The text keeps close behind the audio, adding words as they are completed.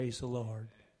Praise the Lord.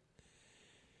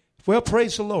 Well,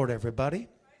 praise the Lord, everybody.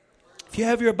 If you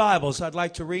have your Bibles, I'd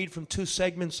like to read from two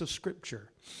segments of Scripture.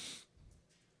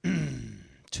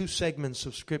 Two segments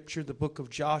of Scripture, the book of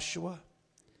Joshua,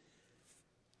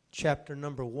 chapter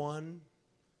number 1.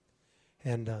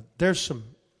 And there's some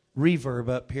reverb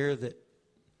up here that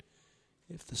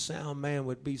if the sound man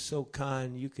would be so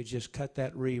kind, you could just cut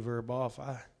that reverb off.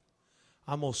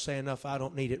 I'm going to say enough, I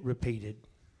don't need it repeated.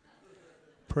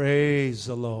 Praise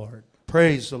the Lord.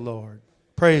 Praise the Lord.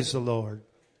 Praise the Lord.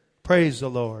 Praise the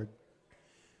Lord.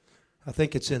 I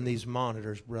think it's in these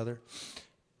monitors, brother.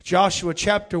 Joshua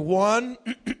chapter 1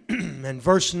 and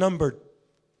verse number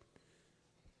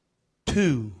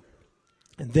 2.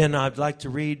 And then I'd like to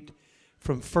read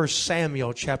from 1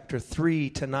 Samuel chapter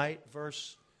 3 tonight,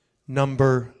 verse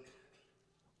number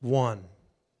 1.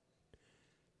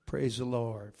 Praise the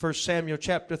Lord. 1 Samuel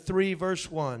chapter 3, verse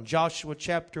 1. Joshua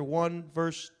chapter 1,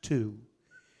 verse 2.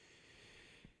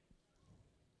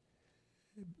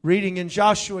 Reading in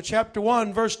Joshua chapter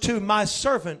 1, verse 2. My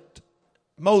servant,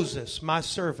 Moses, my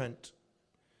servant,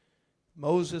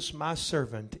 Moses, my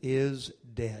servant, is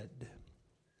dead.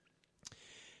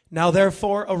 Now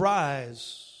therefore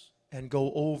arise and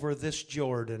go over this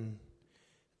Jordan,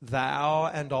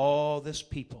 thou and all this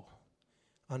people,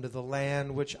 unto the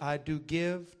land which I do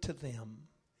give to them,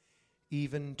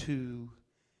 even to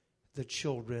the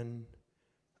children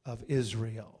of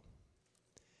Israel.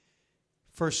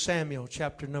 1 Samuel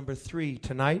chapter number 3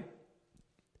 tonight.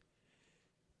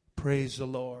 Praise the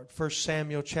Lord. 1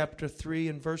 Samuel chapter 3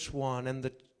 and verse 1. And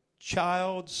the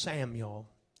child Samuel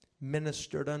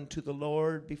ministered unto the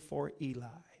Lord before Eli.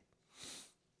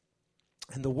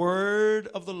 And the word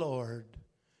of the Lord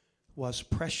was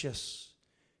precious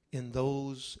in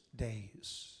those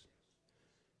days.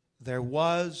 There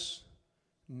was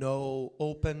no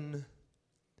open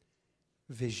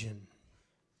vision.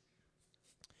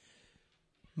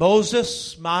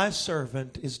 Moses, my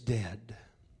servant, is dead.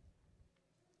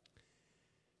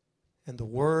 And the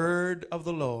word of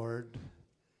the Lord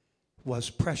was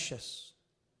precious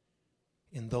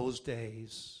in those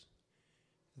days.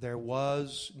 There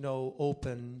was no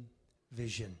open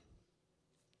vision.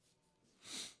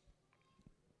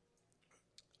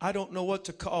 I don't know what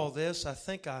to call this. I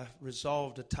think I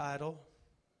resolved a title.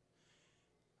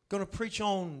 I'm going to preach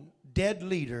on dead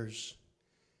leaders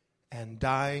and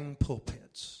dying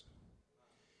pulpits.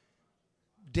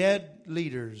 Dead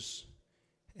leaders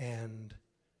and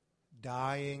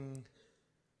dying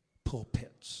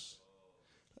pulpits.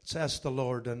 Let's ask the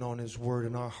Lord to anoint His word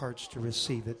in our hearts to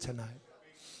receive it tonight.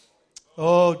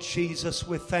 Oh, Jesus,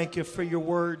 we thank you for your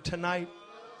word tonight.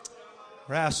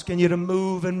 We're asking you to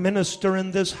move and minister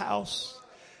in this house.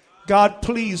 God,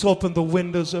 please open the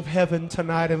windows of heaven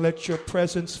tonight and let your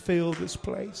presence fill this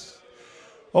place.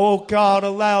 Oh God,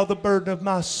 allow the burden of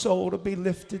my soul to be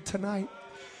lifted tonight.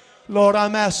 Lord,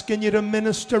 I'm asking you to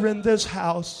minister in this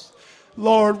house.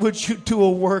 Lord, would you do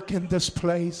a work in this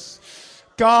place?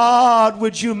 God,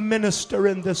 would you minister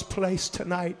in this place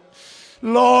tonight?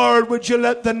 Lord, would you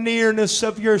let the nearness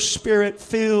of your Spirit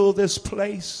fill this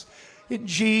place? In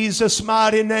Jesus'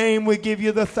 mighty name, we give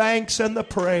you the thanks and the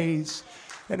praise.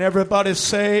 And everybody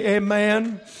say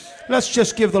amen. Let's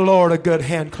just give the Lord a good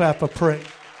hand clap of praise.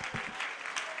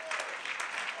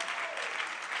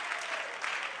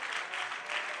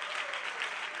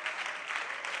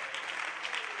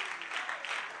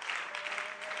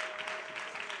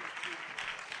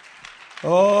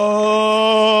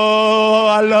 Oh,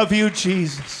 I love you,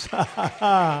 Jesus.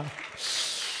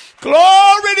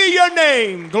 Glory to your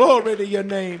name. Glory to your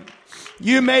name.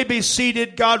 You may be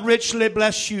seated. God richly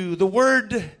bless you. The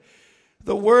word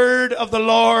of the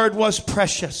Lord was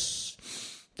precious.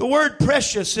 The word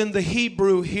precious in the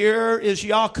Hebrew here is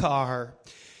yakar.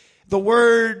 The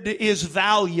word is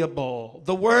valuable.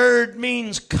 The word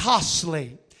means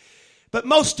costly. But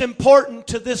most important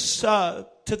to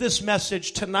this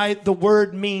message tonight, the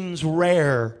word means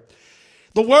rare.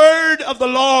 The word of the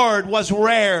Lord was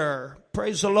rare.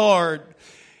 Praise the Lord.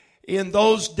 In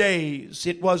those days,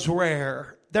 it was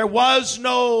rare. There was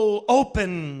no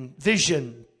open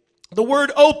vision. The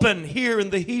word open here in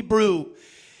the Hebrew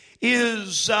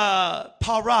is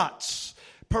parats.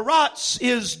 Parats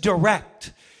is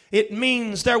direct. It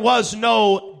means there was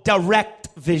no direct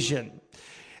vision.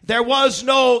 There was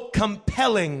no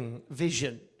compelling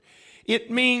vision.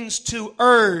 It means to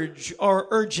urge or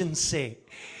urgency.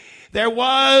 There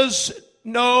was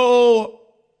no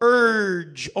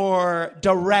urge or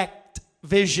direct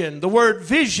vision. The word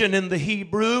vision in the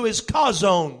Hebrew is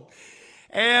kazon.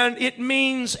 And it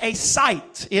means a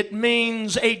sight. It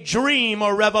means a dream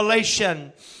or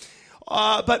revelation.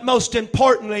 but most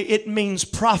importantly, it means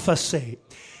prophecy.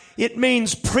 It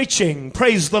means preaching.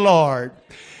 Praise the Lord.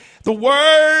 The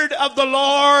word of the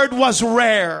Lord was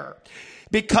rare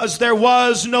because there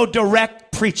was no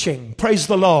direct preaching. Praise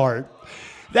the Lord.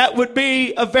 That would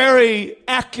be a very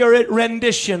accurate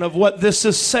rendition of what this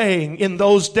is saying. In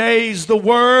those days, the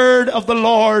word of the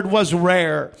Lord was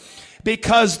rare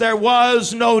because there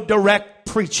was no direct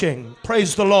preaching.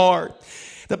 Praise the Lord.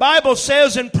 The Bible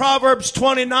says in Proverbs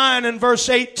 29 and verse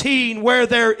 18, where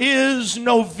there is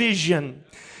no vision,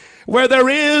 where there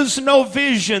is no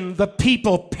vision, the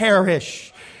people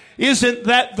perish. Isn't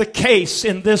that the case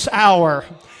in this hour?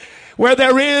 Where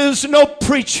there is no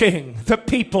preaching, the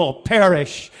people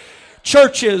perish.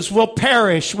 Churches will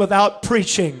perish without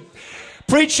preaching.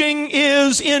 Preaching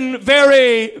is in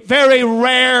very, very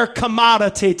rare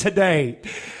commodity today.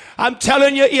 I'm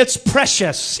telling you, it's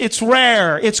precious, it's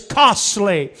rare, it's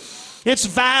costly, it's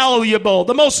valuable.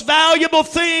 The most valuable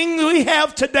thing we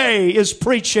have today is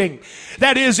preaching.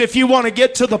 That is, if you want to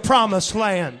get to the promised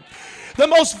land. The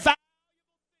most valuable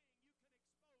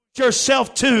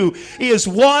yourself to is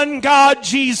one God,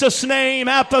 Jesus' name,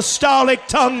 apostolic,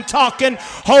 tongue-talking,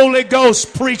 Holy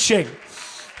Ghost preaching.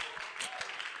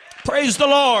 Praise the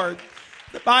Lord.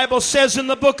 The Bible says in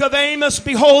the book of Amos,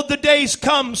 behold, the days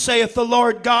come, saith the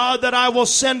Lord God, that I will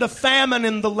send a famine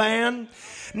in the land,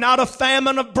 not a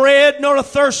famine of bread, nor a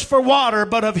thirst for water,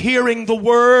 but of hearing the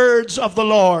words of the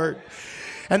Lord.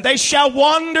 And they shall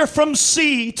wander from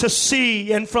sea to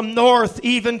sea, and from north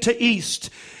even to east.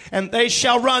 And they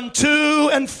shall run to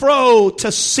and fro to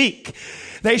seek.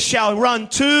 They shall run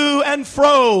to and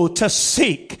fro to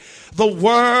seek the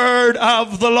word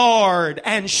of the Lord,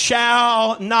 and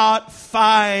shall not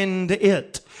find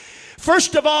it.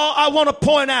 First of all, I want to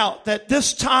point out that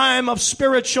this time of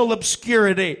spiritual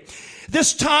obscurity,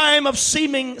 this time of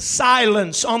seeming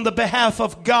silence on the behalf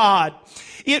of God,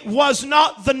 it was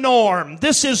not the norm.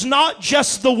 This is not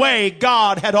just the way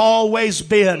God had always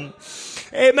been.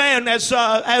 Amen.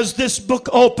 As this book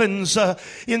opens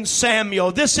in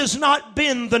Samuel, this has not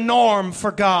been the norm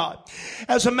for God.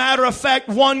 As a matter of fact,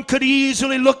 one could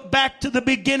easily look back to the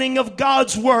beginning of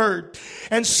God's Word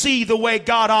and see the way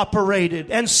God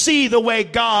operated and see the way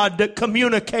God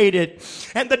communicated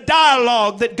and the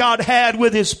dialogue that God had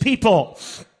with His people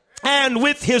and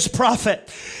with His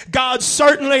prophet. God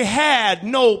certainly had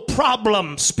no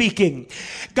problem speaking.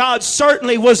 God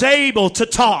certainly was able to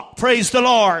talk. Praise the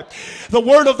Lord. The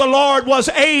word of the Lord was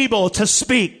able to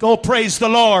speak. Oh, praise the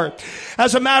Lord.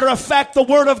 As a matter of fact, the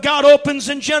word of God opens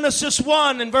in Genesis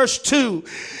 1 and verse 2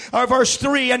 or verse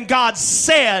 3. And God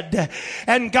said,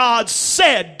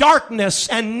 darkness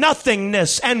and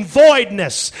nothingness and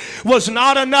voidness was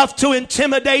not enough to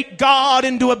intimidate God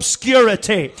into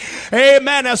obscurity.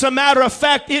 Amen. As a matter of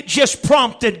fact, it just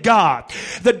prompted God.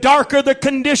 The darker the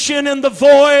condition and the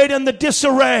void and the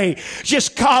disarray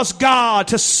just caused God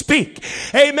to speak.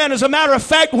 Amen. As a matter of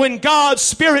fact, when God's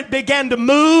Spirit began to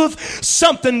move,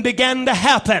 something began to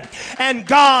happen. And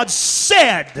God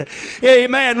said,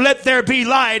 amen, let there be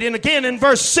light. And again in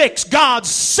verse 6, God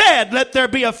said, let there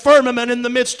be a firmament in the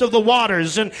midst of the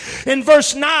waters. And in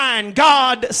verse 9,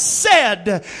 God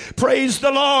said, praise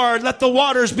the Lord, let the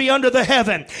waters be under the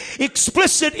heaven.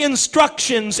 Explicit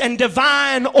instructions and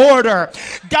divine order.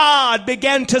 God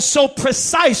began to so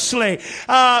precisely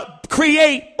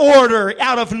create order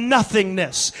out of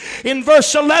nothingness. In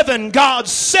verse 11, God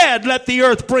said, let the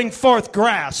earth bring forth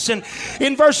grass. And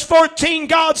in verse 14,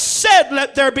 God said,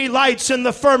 let there be lights in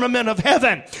the firmament of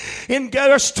heaven. In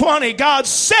verse 20, God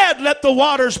said, let the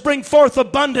waters bring forth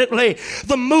abundantly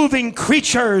the moving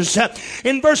creatures.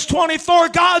 In verse 24,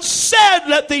 God said,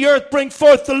 let the earth bring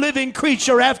forth the living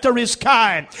creature after his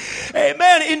kind.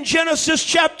 Amen. In Genesis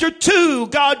chapter 2,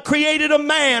 God created a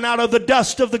man out of the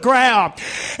dust of the ground.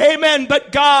 Amen.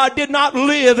 But God did not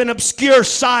live in obscure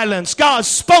silence. God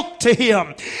spoke to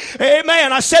him.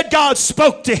 Amen. I said God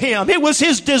spoke to him. It was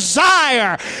his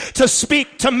desire to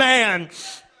speak to man.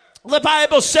 The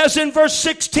Bible says in verse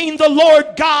 16, the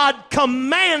Lord God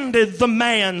commanded the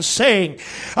man, saying,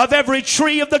 of every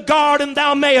tree of the garden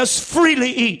thou mayest freely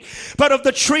eat, but of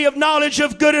the tree of knowledge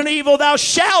of good and evil thou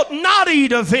shalt not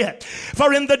eat of it.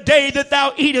 For in the day that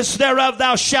thou eatest thereof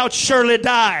thou shalt surely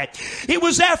die. It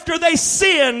was after they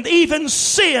sinned, even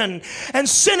sin, and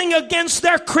sinning against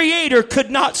their Creator could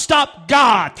not stop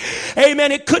God.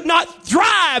 Amen. It could not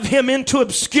drive him into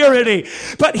obscurity,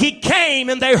 but he came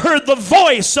and they heard the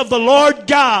voice of the Lord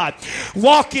God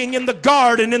walking in the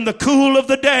garden in the cool of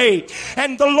the day.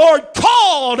 And the Lord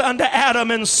called unto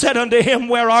Adam and said unto him,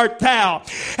 where art thou?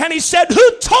 And he said,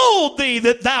 who told thee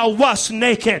that thou wast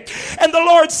naked? And the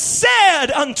Lord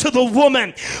said unto the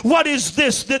woman, what is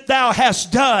this that thou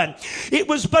hast done? It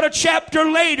was but a chapter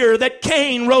later that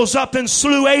Cain rose up and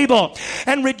slew Abel,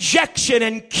 and rejection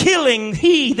and killing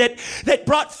he that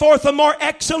brought forth a more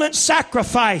excellent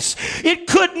sacrifice. It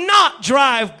could not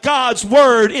drive God's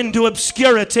word into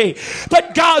obscurity,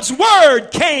 but God's word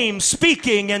came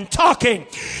speaking and talking.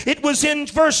 It was in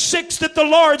verse 6 that the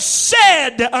Lord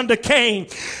said unto Cain,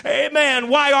 amen,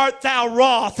 why art thou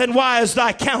wroth, and why is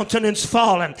thy countenance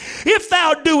fallen? If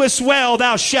thou doest well,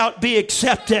 thou shalt be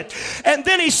accepted. And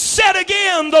then he said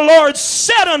again, the Lord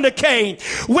said unto Cain,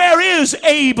 where is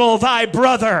Abel thy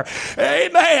brother?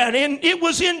 Amen. And it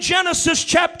was in Genesis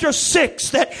chapter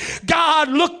 6 that God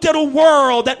looked at a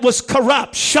world that was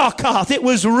corrupt, shakath. It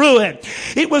was ruined.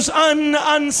 It was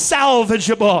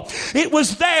unsalvageable. It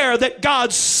was there that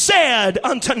God said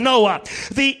unto Noah,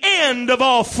 the end of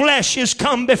all flesh is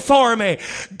come before me.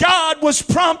 God was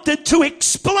prompted to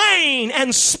explain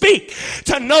and speak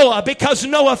to Noah because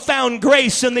Noah found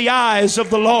grace in the eyes of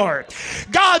the Lord.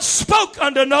 God spoke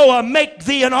unto Noah, make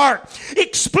thee an ark.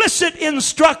 Explicit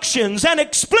instructions and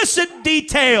explicit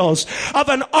details of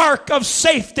an ark of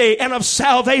safety and of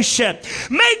salvation.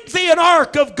 Make thee an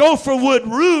ark of gopher wood.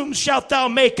 Rooms shalt thou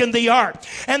make in the ark,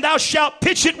 and thou shalt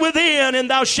pitch it within, and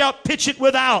thou shalt pitch it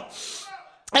without.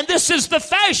 And this is the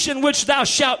fashion which thou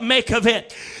shalt make of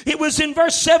it. It was in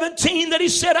verse 17 that he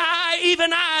said,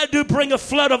 even I do bring a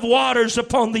flood of waters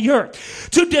upon the earth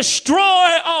to destroy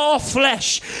all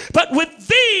flesh. But with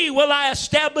thee will I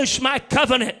establish my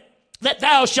covenant, that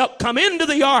thou shalt come into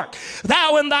the ark,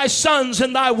 thou and thy sons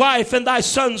and thy wife and thy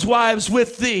sons' wives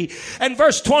with thee. And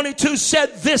verse 22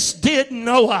 said, this did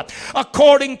Noah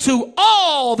according to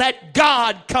all that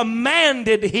God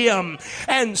commanded him,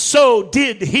 and so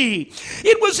did he.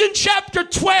 It was in chapter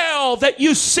 12 that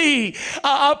you see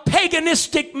a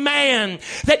paganistic man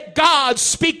that God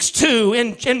speaks to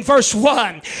in verse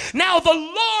 1. Now the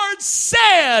Lord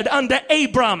said unto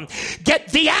Abram, get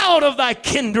thee out of thy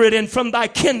kindred and from thy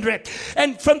kindred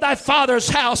and from thy father's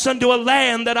house unto a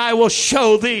land that I will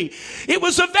show thee. It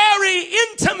was a very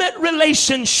intimate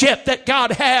relationship that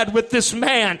God had with this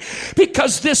man,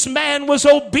 because this man was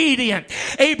obedient.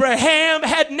 Abraham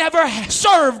had never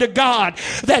served a God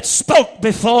that spoke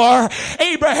before.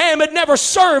 Abraham had never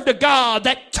served a God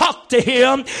that talked to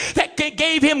him, that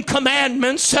gave him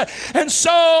commandments. And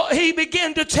so he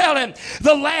began to tell him,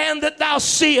 the land that thou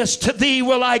seest, to thee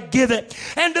will I give it,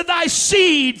 and to thy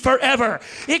seed forever.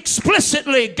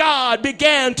 Explicitly, God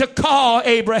began to call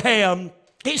Abraham.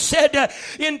 He said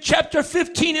in chapter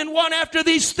 15 and 1, after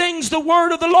these things, the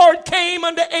word of the Lord came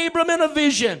unto Abram in a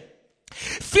vision.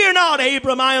 Fear not,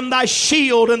 Abram, I am thy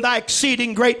shield and thy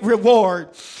exceeding great reward.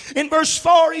 In verse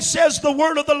 4, he says, the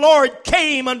word of the Lord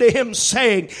came unto him,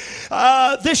 saying,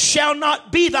 this shall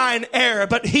not be thine heir,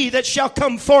 but he that shall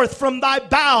come forth from thy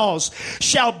bowels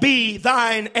shall be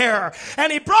thine heir.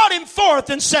 And he brought him forth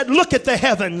and said, look at the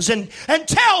heavens and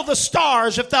tell the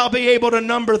stars if thou be able to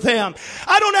number them.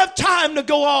 I don't have time to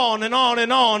go on and on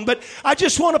and on, but I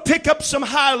just want to pick up some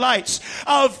highlights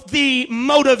of the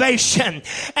motivation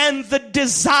and the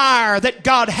desire that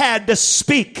God had to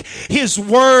speak his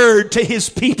word to his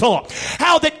people.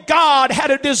 How that God had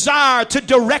a desire to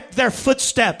direct their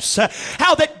footsteps.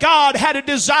 How that God had a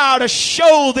desire to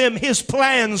show them his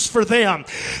plans for them.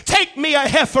 Take me a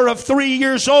heifer of 3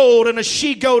 years old, and a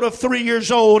she-goat of 3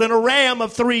 years old, and a ram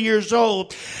of 3 years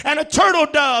old, and a turtle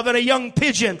dove and a young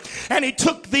pigeon. And he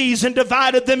took these and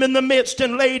divided them in the midst,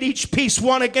 and laid each piece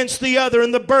one against the other,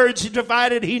 and the birds he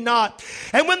divided he not.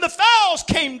 And when the fowls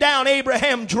came down,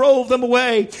 Abraham drove them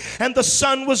away. And the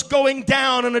sun was going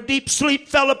down, and a deep sleep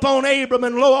fell upon Abram,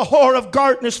 and lo, a horror of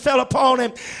darkness fell upon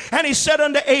him. And he said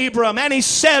unto Abram, and he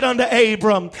said unto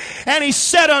Abram, and he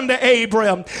said unto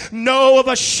Abram, know of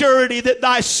a surety that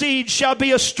thy seed shall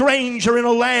be a stranger in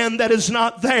a land that is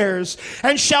not theirs,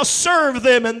 and shall serve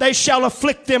them, and they shall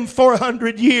afflict them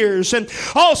 400 years. And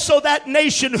also that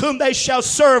nation whom they shall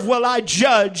serve will I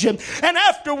judge, and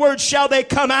afterwards shall they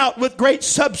come out with great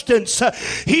substance.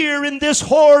 Here in this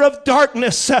horror of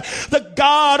darkness, the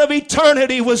God of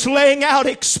eternity was laying out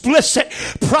explicit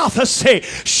prophecy,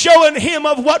 showing him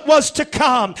of what was to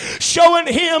come, showing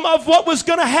him of what was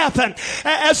going to happen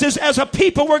as a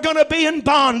people were going to be in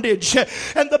bondage.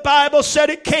 And the Bible said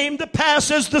it came to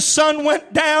pass as the sun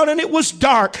went down and it was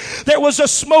dark, there was a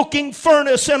smoking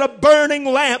furnace and a burning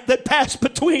lamp that passed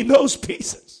between those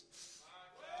pieces.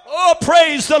 Oh,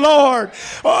 praise the Lord.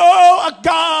 Oh, a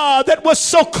God that was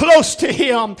so close to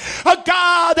him. A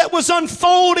God that was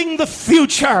unfolding the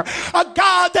future. A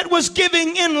God that was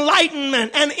giving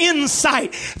enlightenment and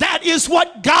insight. That is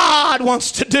what God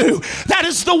wants to do. That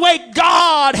is the way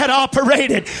God had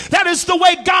operated. That is the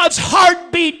way God's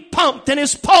heartbeat pumped and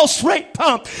his pulse rate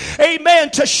pumped. Amen.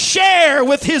 To share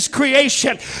with his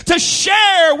creation. To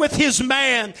share with his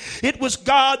man. It was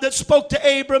God that spoke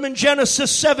to Abram in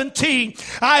Genesis 17.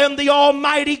 I am the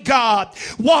Almighty God.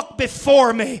 Walk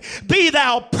before me. Be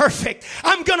thou perfect.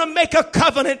 I'm going to make a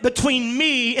covenant between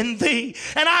me and thee,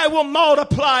 and I will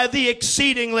multiply thee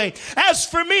exceedingly. As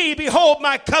for me, behold,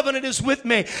 my covenant is with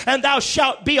me, and thou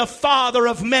shalt be a father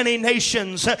of many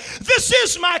nations. This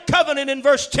is my covenant in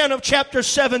verse 10 of chapter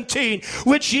 17,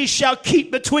 which ye shall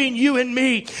keep between you and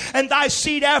me, and thy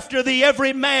seed after thee.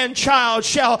 Every man child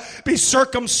shall be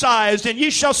circumcised, and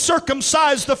ye shall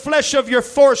circumcise the flesh of your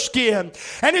foreskin,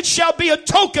 and it shall be a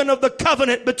token of the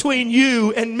covenant between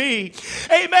you and me.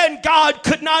 Amen. God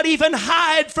could not even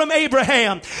hide from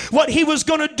Abraham what he was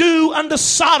going to do unto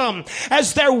Sodom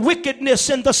as their wickedness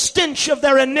and the stench of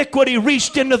their iniquity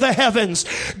reached into the heavens.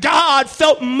 God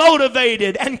felt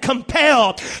motivated and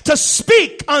compelled to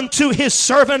speak unto his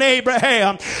servant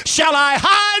Abraham. Shall I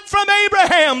hide from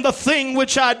Abraham the thing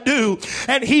which I do?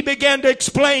 And he began to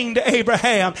explain to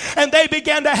Abraham, and they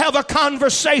began to have a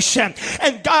conversation,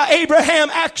 and Abraham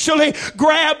actually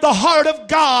grabbed the heart of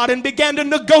God and began to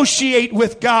negotiate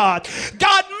with God.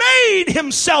 God made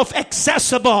himself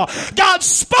accessible. God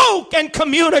spoke and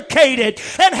communicated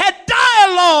and had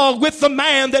dialogue with the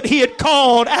man that he had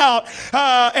called out,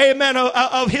 amen,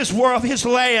 of his world, of his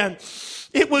land.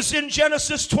 It was in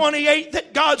Genesis 28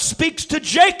 that God speaks to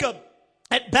Jacob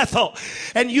at Bethel.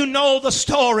 And you know the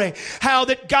story, how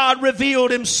that God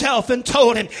revealed himself and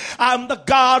told him, I'm the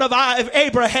God of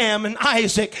Abraham and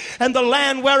Isaac, and the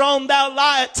land whereon thou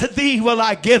liest, to thee will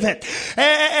I give it.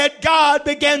 And God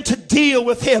began to deal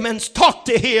with him and talk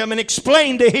to him and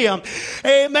explain to him.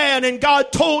 Amen. And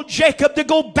God told Jacob to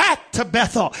go back to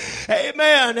Bethel.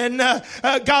 Amen.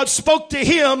 And God spoke to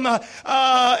him,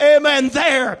 amen,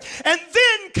 there. And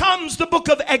then comes the book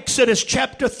of Exodus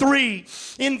chapter 3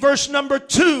 in verse number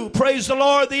 2. Praise the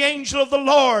Lord. The angel of the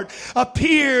Lord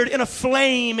appeared in a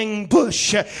flaming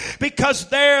bush, because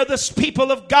there the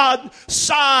people of God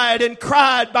sighed and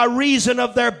cried by reason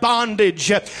of their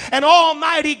bondage. And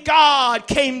Almighty God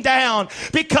came down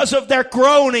because of their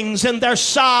groanings and their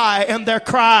sigh and their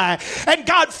cry. And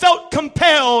God felt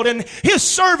compelled, and his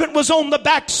servant was on the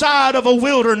backside of a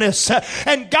wilderness.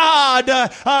 And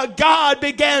God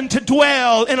began to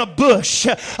dwell in a bush,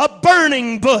 a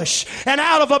burning bush. And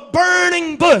out of a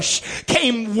burning bush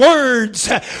came words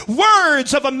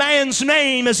of a man's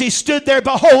name as he stood there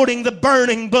beholding the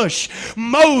burning bush.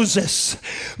 Moses.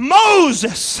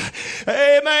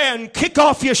 Amen. Kick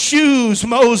off your shoes,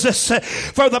 Moses,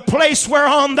 for the place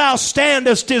whereon thou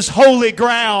standest is holy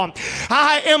ground.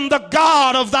 I am the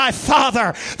God of thy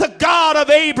father, the God of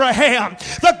Abraham,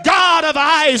 the God of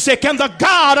Isaac, and the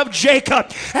God of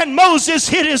Jacob. And Moses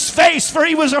hid his face, for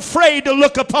he was afraid to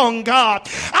look upon God.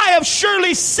 I have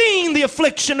surely seen the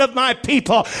affliction of my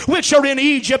people which are in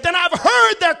Egypt, and I've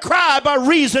heard their cry by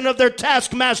reason of their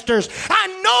taskmasters.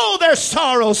 I know their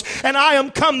sorrows, and I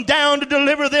am come down to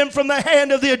deliver them from the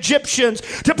hand of the Egyptians,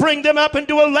 to bring them up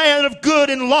into a land of good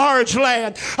and large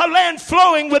land, a land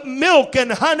flowing with milk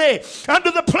and honey,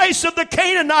 under the place of the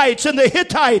Canaanites and the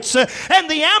Hittites and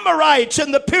the Amorites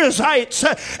and the Perizzites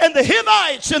and the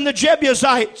Hivites and the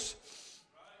Jebusites.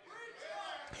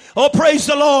 Oh, praise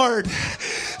the Lord.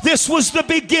 This was the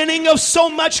beginning of so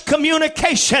much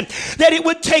communication that it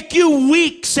would take you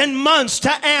weeks and months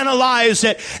to analyze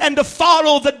it and to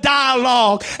follow the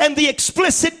dialogue and the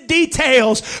explicit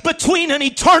details between an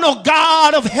eternal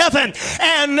God of heaven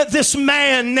and this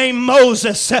man named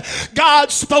Moses.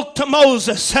 God spoke to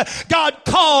Moses. God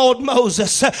called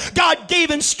Moses. God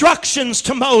gave instructions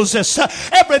to Moses.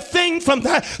 Everything from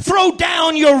throw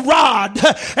down your rod.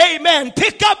 Amen.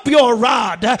 Pick up your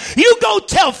rod. You go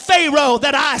tell Pharaoh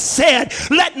that I said,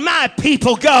 let my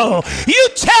people go. You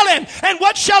tell him, and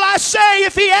what shall I say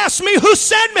if he asks me who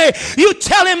sent me? You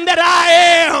tell him that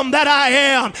I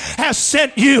am has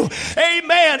sent you.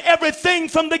 Amen. Everything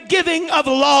from the giving of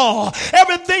law,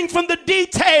 everything from the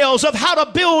details of how to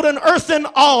build an earthen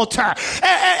altar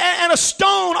and a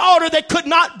stone altar that could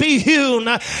not be hewn,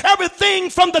 everything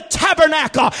from the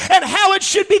tabernacle and how it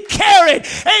should be carried,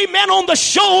 amen, on the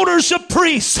shoulders of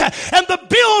priests, and the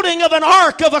building of an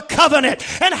ark of a covenant,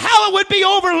 and how it would be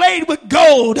overlaid with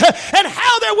gold, and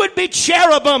how there would be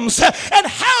cherubims, and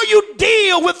how how you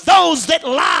deal with those that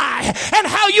lie, and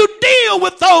how you deal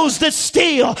with those that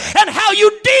steal, and how you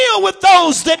deal with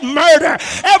those that murder.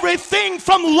 Everything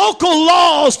from local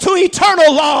laws to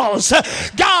eternal laws.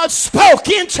 God spoke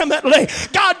intimately.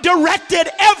 God directed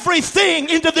everything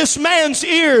into this man's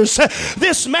ears.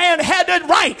 This man had it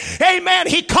right. Amen.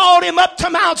 He called him up to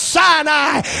Mount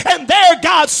Sinai, and there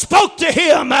God spoke to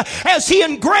him as he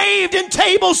engraved in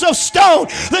tables of stone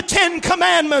the 10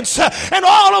 Commandments and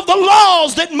all of the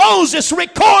laws that Moses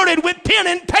recorded with pen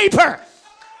and paper.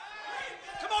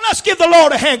 Come on, let's give the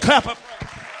Lord a hand clap of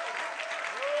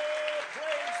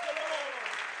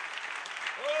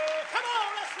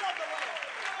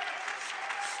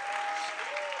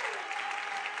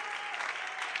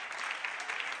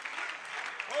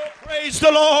praise. Praise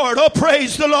the Lord. Oh,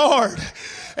 praise the Lord.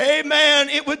 Amen.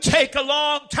 It would take a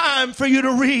long time for you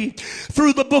to read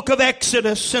through the book of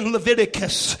Exodus and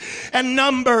Leviticus and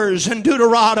Numbers and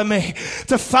Deuteronomy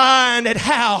to find out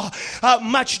how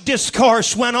much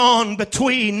discourse went on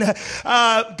between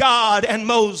God and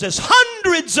Moses.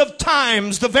 Hundreds of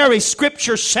times the very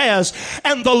scripture says,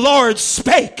 and the Lord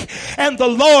spake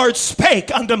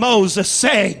unto Moses,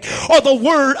 saying, or the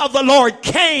word of the Lord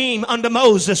came unto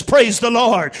Moses. Praise the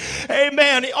Lord.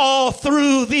 Amen. All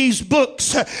through these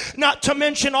books, not to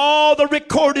mention all the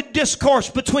recorded discourse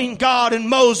between God and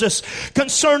Moses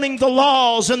concerning the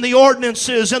laws and the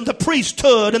ordinances and the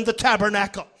priesthood and the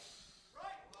tabernacle.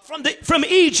 From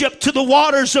Egypt to the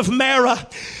waters of Marah,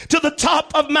 to the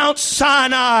top of Mount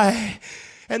Sinai,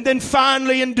 and then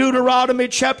finally in Deuteronomy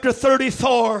chapter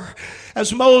 34,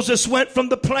 as Moses went from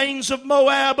the plains of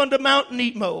Moab unto Mount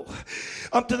Nebo,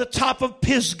 up to the top of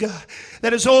Pisgah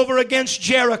that is over against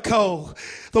Jericho.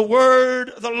 The word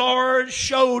of the Lord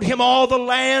showed him all the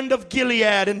land of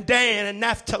Gilead and Dan and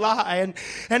Naphtali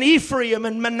and Ephraim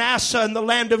and Manasseh and the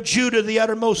land of Judah, the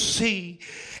uttermost sea,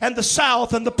 and the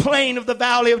south and the plain of the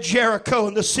valley of Jericho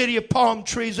and the city of palm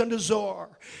trees unto Zor.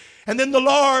 And then the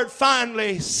Lord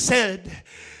finally said,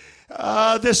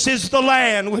 this is the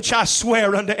land which I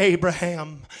swear unto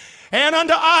Abraham and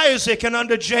unto Isaac and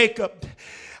unto Jacob.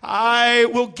 I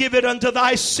will give it unto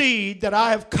thy seed, that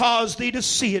I have caused thee to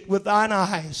see it with thine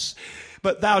eyes,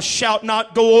 but thou shalt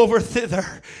not go over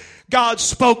thither. God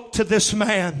spoke to this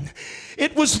man.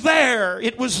 It was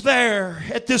there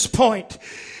at this point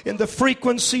in the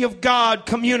frequency of God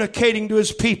communicating to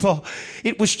his people.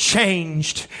 It was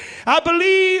changed. I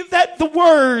believe that the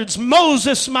words,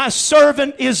 Moses, my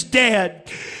servant, is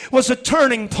dead, was a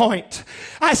turning point.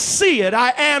 I see it. I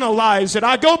analyze it.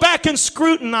 I go back and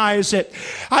scrutinize it.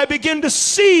 I begin to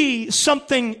see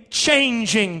something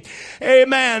changing.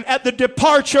 Amen. At the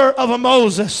departure of a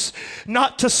Moses.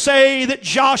 Not to say that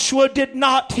Joshua did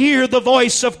not hear the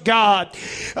voice of God.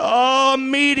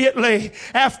 Immediately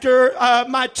after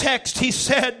my text, he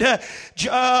said,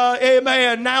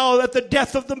 amen, now at the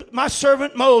death of my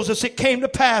servant Moses, it came to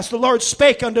pass, the Lord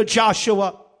spake unto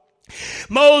Joshua,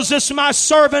 Moses, my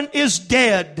servant, is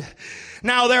dead.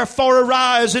 Now therefore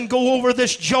arise and go over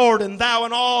this Jordan, thou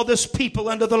and all this people,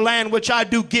 unto the land which I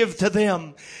do give to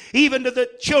them, even to the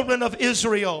children of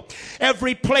Israel.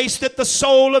 Every place that the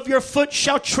sole of your foot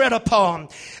shall tread upon,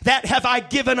 that have I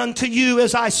given unto you,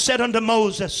 as I said unto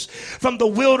Moses, from the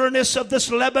wilderness of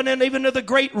this Lebanon, even to the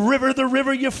great river, the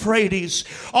river Euphrates.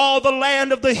 All the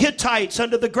land of the Hittites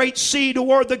unto the great sea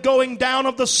toward the going down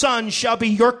of the sun shall be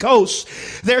your coast.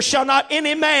 There shall not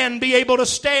any man be able to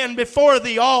stand before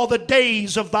thee all the days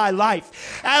of thy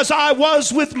life. As I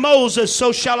was with Moses,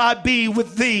 so shall I be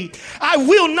with thee. I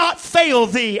will not fail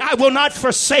thee. I will not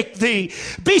forsake thee.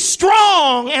 Be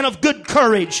strong and of good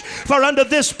courage, for unto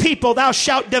this people thou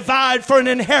shalt divide for an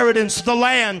inheritance the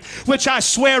land which I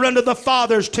swear unto the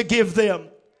fathers to give them.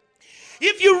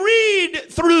 If you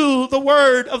read through the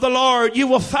word of the Lord, you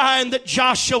will find that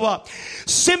Joshua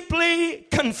simply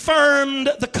confirmed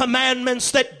the commandments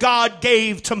that God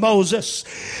gave to Moses.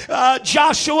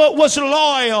 Joshua was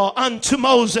loyal unto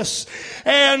Moses,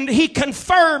 and he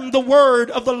confirmed the word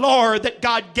of the Lord that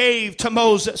God gave to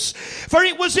Moses. For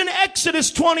it was in Exodus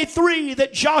 23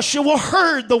 that Joshua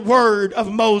heard the word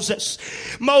of Moses.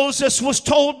 Moses was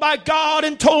told by God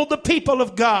and told the people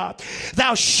of God,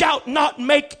 thou shalt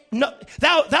make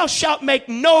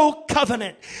no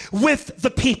covenant with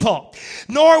the people,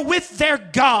 nor with their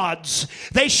gods.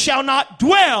 They shall not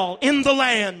dwell in the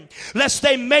land, lest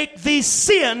they make thee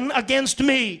sin against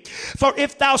me. For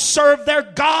if thou serve their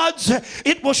gods,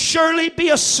 it will surely be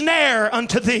a snare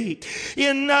unto thee.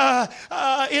 In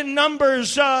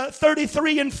Numbers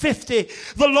 33 and 50,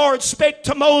 the Lord spake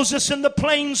to Moses in the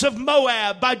plains of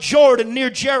Moab by Jordan near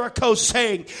Jericho,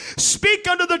 saying, speak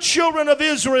unto the children of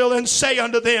Israel and say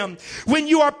unto them, them when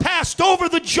you are passed over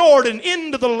the Jordan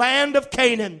into the land of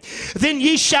Canaan. Then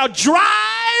ye shall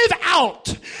drive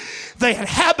out the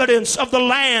inhabitants of the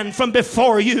land from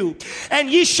before you, and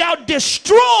ye shall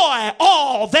destroy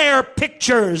all their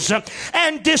pictures,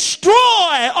 and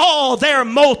destroy all their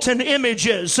molten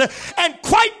images, and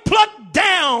quite pluck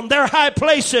down their high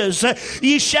places.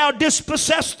 Ye shall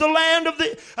dispossess the land of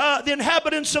the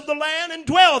inhabitants of the land, and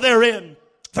dwell therein.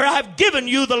 For I have given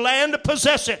you the land to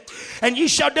possess it, and ye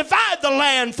shall divide the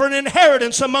land for an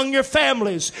inheritance among your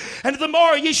families. And to the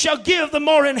more ye shall give the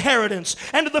more inheritance,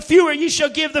 and to the fewer ye shall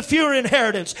give the fewer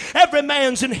inheritance. Every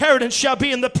man's inheritance shall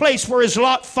be in the place where his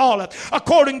lot falleth.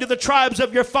 According to the tribes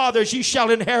of your fathers ye shall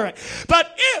inherit.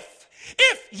 But if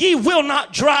ye will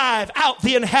not drive out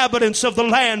the inhabitants of the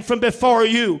land from before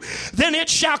you, then it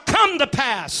shall come to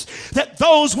pass that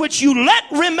those which you let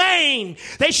remain,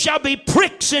 they shall be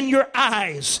pricks in your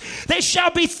eyes. They shall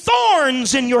be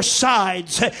thorns in your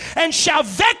sides, and shall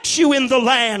vex you in the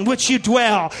land which you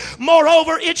dwell.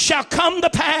 Moreover, it shall come to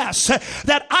pass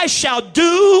that I shall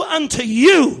do unto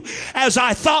you as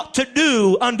I thought to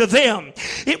do unto them.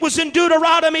 It was in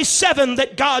Deuteronomy 7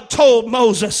 that God told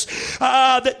Moses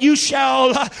that you shall,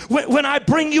 when I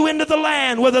bring you into the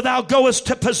land, whether thou goest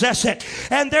to possess it,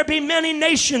 and there be many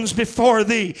nations before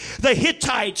thee, the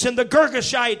Hittites and the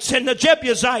Girgashites and the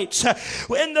Jebusites,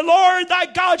 and the Lord thy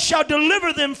God shall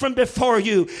deliver them from before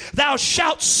you. Thou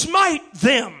shalt smite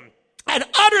them and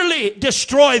utterly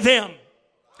destroy them.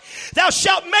 Thou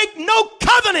shalt make no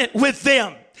covenant with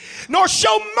them, nor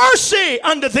show mercy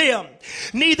unto them.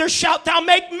 Neither shalt thou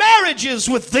make marriages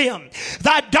with them.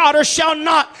 Thy daughter shall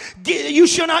not, you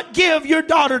shall not give your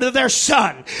daughter to their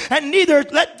son, and neither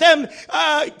let them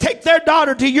take their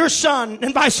daughter to your son,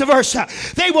 and vice versa.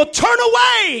 They will turn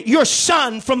away your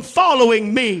son from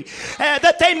following me,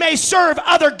 that they may serve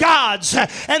other gods,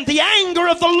 and the anger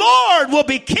of the Lord will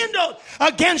be kindled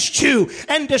against you,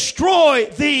 and destroy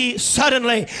thee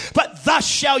suddenly. But thus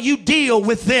shall you deal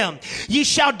with them. Ye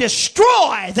shall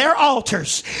destroy their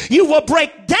altars. You will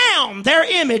break down their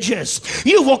images.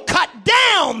 You will cut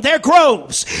down their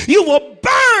groves. You will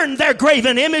burn their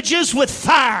graven images with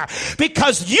fire,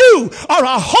 because you are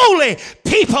a holy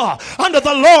people unto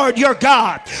the Lord your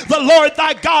God. The Lord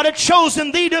thy God hath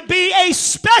chosen thee to be a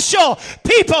special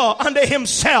people unto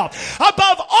himself,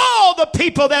 above all the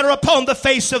people that are upon the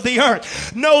face of the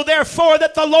earth. Know therefore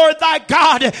that the Lord thy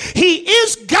God, he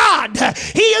is God.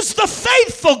 He is the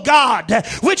faithful God,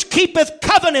 which keepeth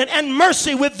covenant and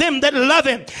mercy with them that love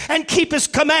him, and keep his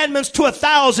commandments to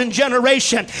 1,000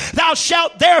 generations. Thou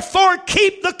shalt therefore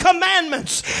keep the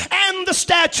commandments and the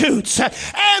statutes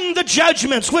and the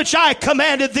judgments which I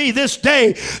commanded thee this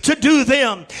day to do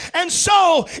them. And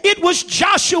so it was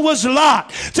Joshua's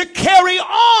lot to carry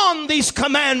on these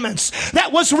commandments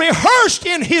that was rehearsed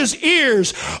in his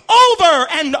ears over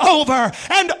and over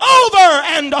and over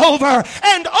and over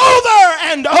and over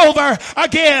and over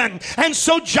again. And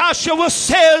so Joshua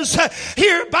says,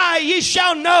 hereby ye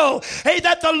shall know,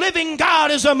 that the living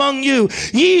God is among you.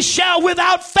 Ye shall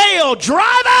without fail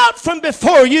drive out from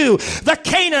before you the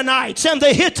Canaanites and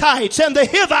the Hittites and the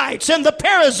Hivites and the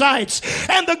Perizzites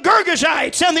and the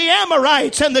Girgashites and the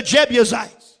Amorites and the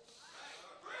Jebusites.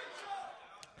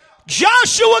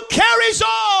 Joshua carries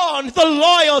on the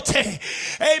loyalty,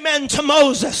 amen, to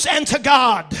Moses and to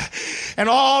God. And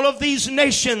all of these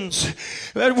nations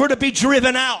were to be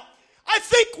driven out. I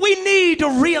think we need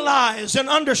to realize and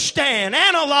understand,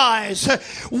 analyze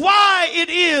why it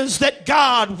is that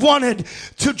God wanted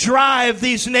to drive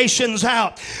these nations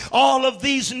out. All of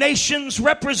these nations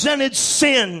represented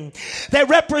sin. They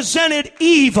represented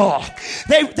evil.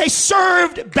 They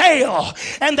served Baal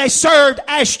and they served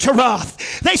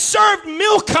Ashtaroth. They served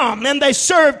Milcom and they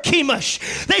served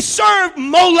Chemosh. They served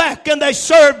Molech and they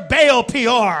served Baal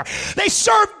Peor. They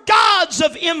served gods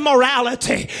of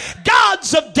immorality,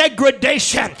 gods of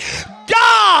degradation,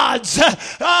 gods,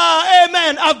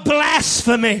 amen, of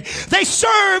blasphemy. They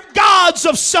serve gods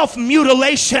of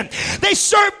self-mutilation. They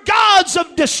serve gods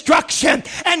of destruction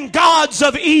and gods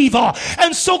of evil.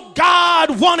 And so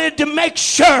God wanted to make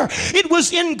sure it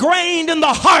was ingrained in the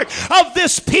heart of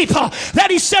this people that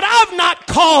he said, I've not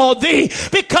called thee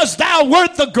because thou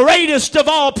wert the greatest of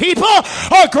all people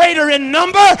or greater in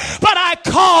number, but I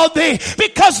called thee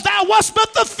because thou wast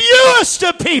but the fewest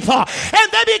of people,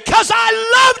 and then because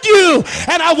I loved you you,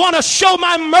 and I want to show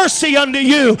my mercy unto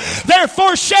you.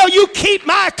 Therefore shall you keep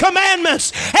my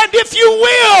commandments. And if you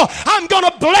will, I'm going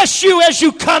to bless you as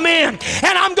you come in,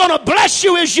 and I'm going to bless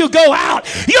you as you go out.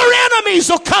 Your enemies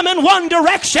will come in one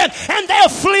direction, and they'll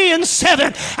flee in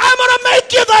seven. I'm going to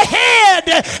make you the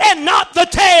head and not the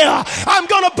tail. I'm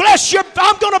going to bless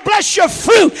your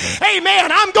fruit.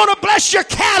 Amen. I'm going to bless your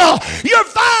cattle. Your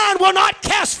vine will not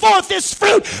cast forth its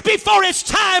fruit before its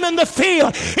time in the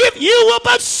field. If you will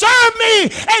but serve me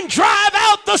and drive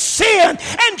out the sin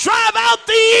and drive out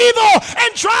the evil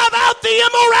and drive out the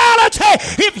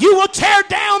immorality, if you will tear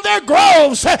down their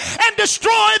groves and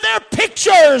destroy their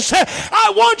pictures,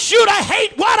 I want you to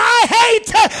hate what I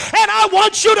hate, and I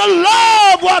want you to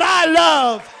love what I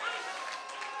love.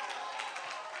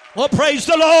 Well, praise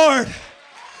the Lord.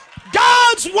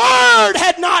 God's word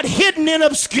had not hidden in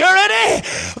obscurity.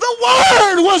 The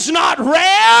word was not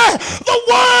rare. The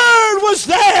word was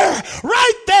there,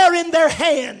 right there in their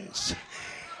hands.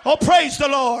 Oh, praise the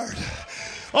Lord.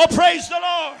 Oh, praise the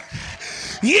Lord.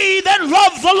 Ye that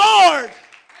love the Lord,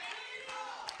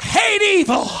 hate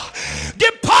evil.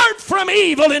 Depart from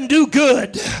evil and do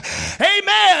good.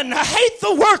 Amen. I hate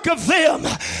the work of them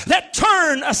that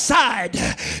turn aside.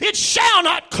 It shall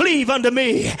not cleave unto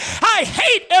me. I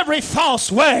hate every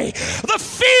false way. The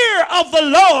fear of the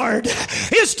Lord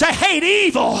is to hate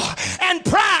evil and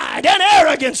pride and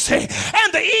arrogancy,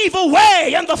 and the evil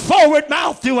way and the forward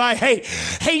mouth do I hate.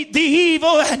 Hate the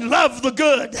evil and love the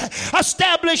good.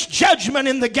 Establish judgment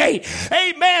in the gate.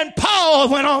 Amen. Paul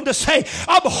went on to say,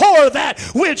 abhor that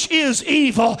which is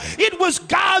evil. It was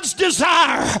God's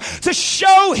desire to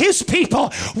show his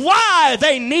people why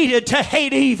they needed to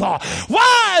hate evil,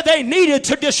 why they needed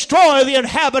to destroy the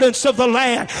inhabitants of the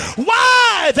land,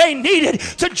 why they needed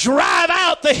to drive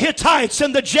out the Hittites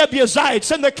and the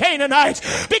Jebusites and the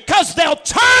Canaanites, because they'll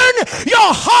turn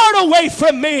your heart away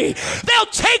from me. They'll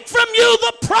take from you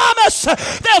the promise.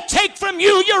 They'll take from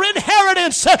you your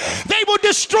inheritance. They will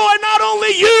destroy not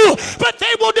only you, but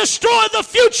they will destroy the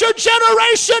future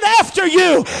generation after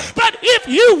you. But if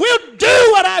you will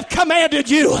do what I've commanded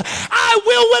you, I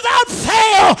will without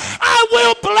fail. I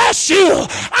will bless you.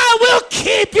 I will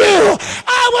keep you.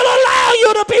 I will allow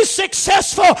you to be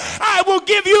successful. I will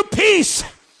give you peace.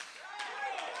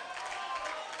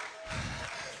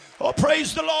 Oh,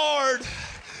 praise the Lord.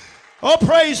 Oh,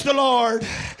 praise the Lord.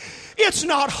 It's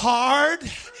not hard.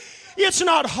 It's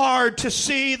not hard to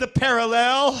see the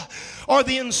parallel or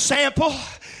the ensample.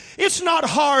 It's not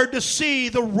hard to see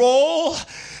the role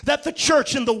that the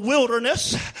church in the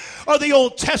wilderness or the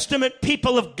Old Testament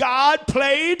people of God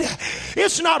played.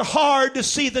 It's not hard to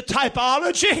see the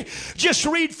typology. Just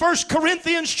read 1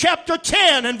 Corinthians chapter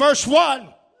 10 and verse 1.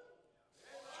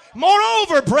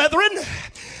 Moreover, brethren,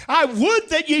 I would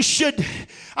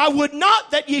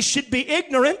not that ye should be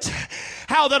ignorant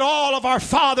how that all of our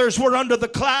fathers were under the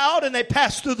cloud and they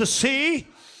passed through the sea.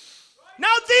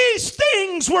 Now these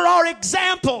things were our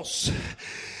examples,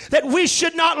 that we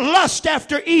should not lust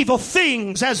after evil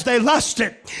things as they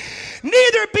lusted.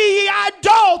 Neither be ye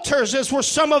idolaters, as were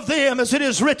some of them, as it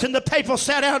is written, the people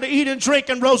sat down to eat and drink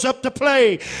and rose up to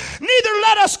play. Neither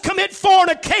let us commit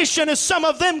fornication, as some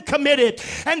of them committed,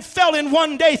 and fell in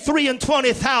one day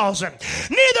 23,000.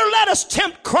 Neither let us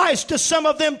tempt Christ, as some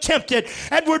of them tempted,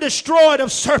 and were destroyed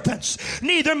of serpents.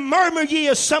 Neither murmur ye,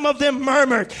 as some of them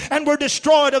murmured, and were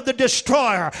destroyed of the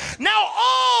destroyer. Now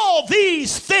all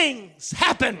these things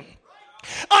happen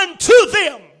unto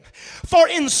them for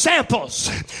ensamples,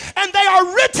 and they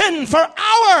are written for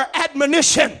our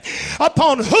admonition,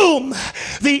 upon whom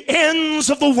the ends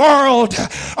of the world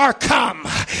are come.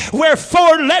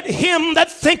 Wherefore let him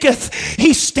that thinketh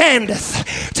he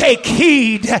standeth take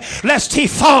heed lest he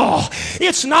fall.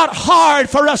 It's not hard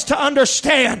for us to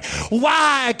understand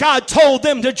why God told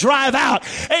them to drive out,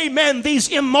 amen, these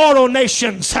immoral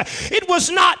nations. It was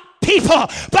not people,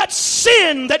 but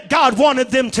sin that God wanted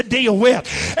them to deal with.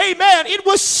 Amen. It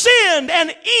was sin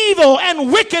and evil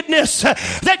and wickedness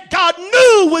that God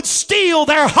knew would steal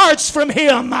their hearts from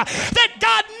him, that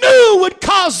God knew would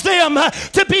cause them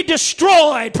to be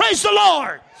destroyed. Praise the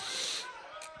Lord.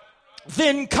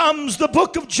 Then comes the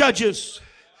book of Judges.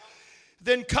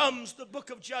 Then comes the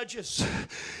book of Judges.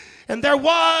 And there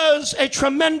was a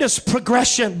tremendous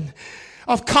progression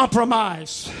of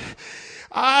compromise.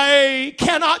 I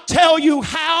cannot tell you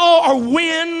how or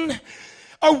when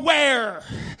or where.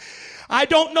 I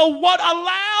don't know what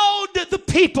allowed the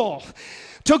people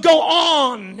to go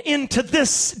on into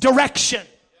this direction.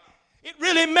 It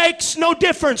really makes no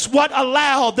difference what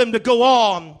allowed them to go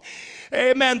on.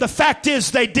 Amen. The fact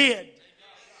is they did.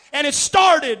 And it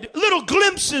started little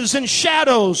glimpses and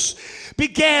shadows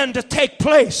began to take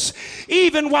place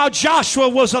even while Joshua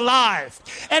was alive.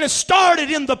 And it started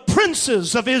in the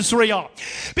princes of Israel.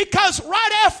 Because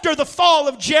right after the fall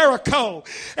of Jericho,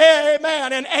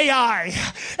 amen, and Ai,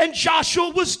 and Joshua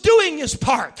was doing his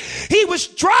part. He was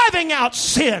driving out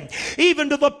sin, even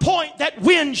to the point that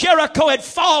when Jericho had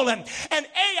fallen and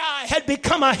Ai had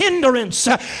become a hindrance,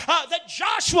 that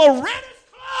Joshua ran his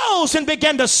clothes and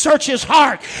began to search his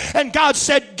heart. And God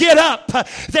said, get up.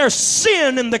 There's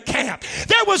sin in the camp.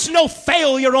 There was no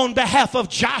failure on behalf of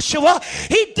Joshua.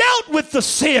 He dealt with the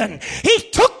sin. He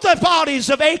took the bodies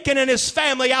of Achan and his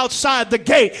family outside the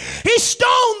gate. He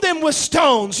stoned them with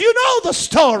stones. You know the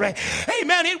story.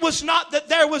 Amen. It was not that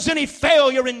there was any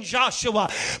failure in Joshua,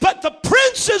 but the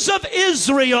princes of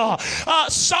Israel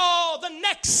saw the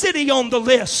next city on the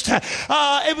list.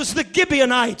 It was the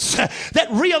Gibeonites that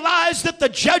realized that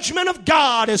the judgment of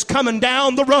God is coming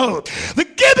down the road. The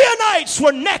Gibeonites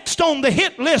were next on the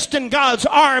hit list in God's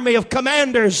army of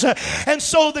commanders. And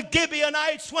so the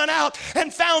Gibeonites went out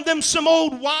and found them some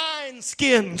old wine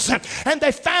skins. And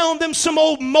they found them some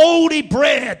old moldy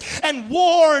bread and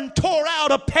worn, tore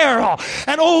out apparel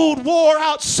and old wore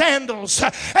out sandals.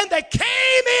 And they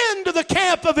came into the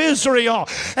camp of Israel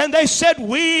and they said,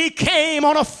 we came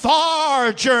on a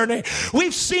far journey.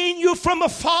 We've seen you from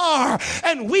afar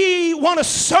and we want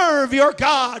to serve your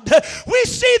God. We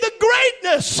see the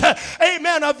greatness,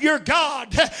 amen, of your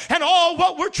God. And all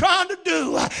what we're trying to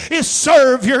do is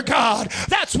serve your God.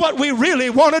 That's what we really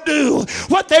want to do.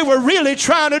 What they were really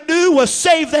trying to do was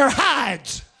save their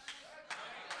hides.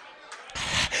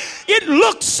 It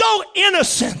looked so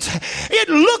innocent. It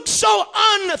looked so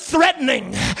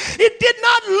unthreatening. It did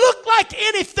not look like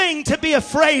anything to be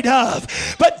afraid of.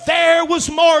 But there was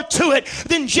more to it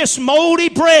than just moldy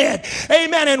bread,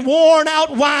 amen, and worn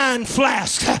out wine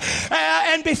flask.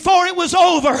 And before it was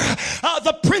over,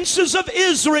 the princes of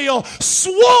Israel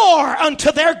swore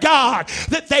unto their God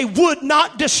that they would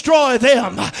not destroy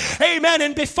them. Amen.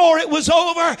 And before it was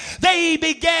over, they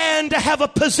began to have a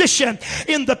position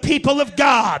in the people of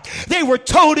God. They were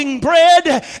toting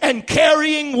bread and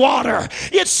carrying water.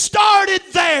 It started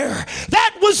there.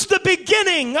 That was the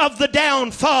beginning of the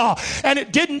downfall. And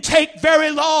it didn't take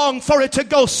very long for it to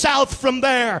go south from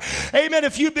there. Amen.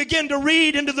 If you begin to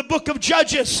read into the book of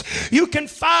Judges, you can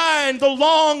find the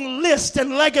long list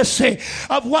and legacy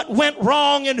of what went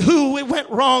wrong and who it went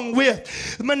wrong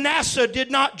with. Manasseh did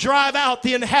not drive out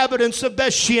the inhabitants of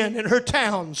Bethshean and her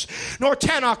towns, nor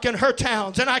Tanakh and her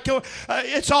towns. And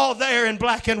it's all there in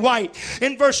black and white.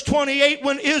 In verse 28,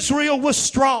 when Israel was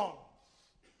strong,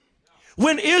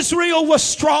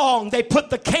 they put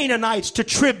the Canaanites to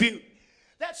tribute.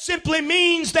 That simply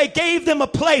means they gave them a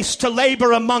place to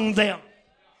labor among them.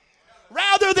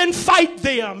 Rather than fight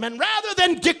them and rather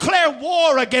than declare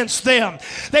war against them,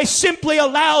 they simply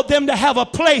allowed them to have a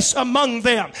place among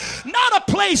them. Not a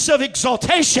place of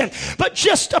exaltation, but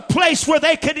just a place where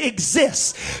they could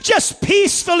exist. Just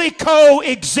peacefully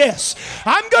coexist.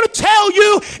 I'm going to tell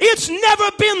you, it's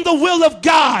never been the will of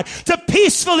God to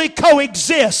peacefully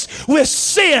coexist with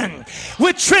sin,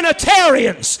 with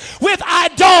Trinitarians, with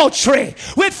idolatry,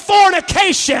 with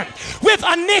fornication, with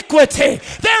iniquity.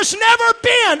 There's never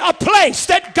been a place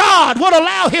that God would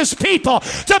allow his people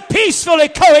to peacefully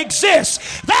coexist.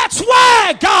 That's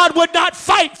why God would not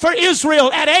fight for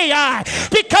Israel at Ai,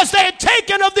 because they had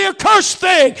taken of the accursed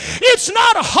thing. It's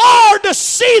not hard to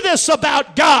see this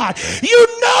about God. You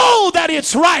know that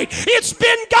it's right. It's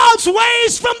been God's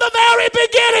ways from the very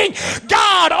beginning.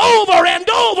 God over and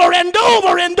over and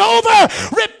over and over,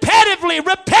 repetitively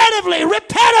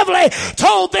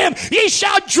told them, ye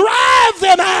shall drive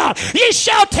them out. Ye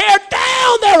shall tear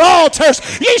down their altars.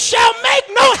 Ye shall make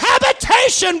no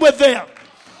habitation with them.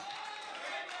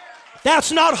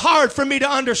 That's not hard for me to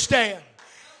understand.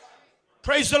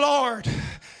 Praise the Lord.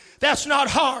 That's not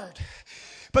hard.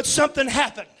 But something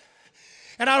happened.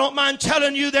 And I don't mind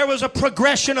telling you, there was a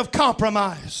progression of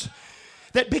compromise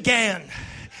that began.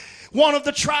 One of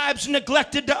the tribes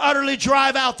neglected to utterly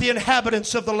drive out the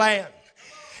inhabitants of the land.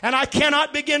 And I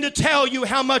cannot begin to tell you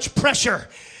how much pressure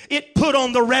it put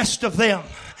on the rest of them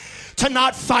to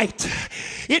not fight.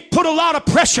 It put a lot of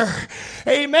pressure,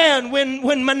 amen,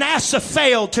 when Manasseh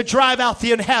failed to drive out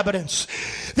the inhabitants.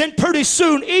 Then pretty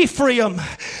soon Ephraim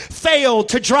failed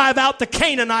to drive out the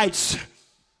Canaanites.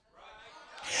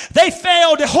 They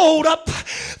failed to hold up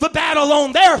the battle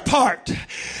on their part.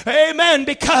 Amen.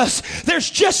 Because there's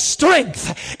just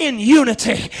strength in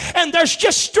unity. And there's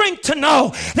just strength to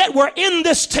know that we're in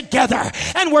this together.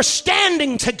 And we're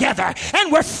standing together.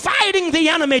 And we're fighting the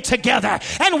enemy together.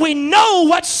 And we know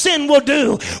what sin will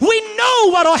do. We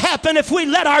know what will happen if we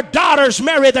let our daughters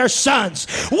marry their sons.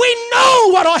 We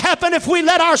know what will happen if we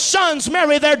let our sons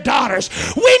marry their daughters.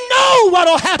 We know what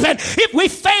will happen if we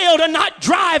fail to not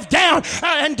drive down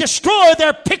and destroy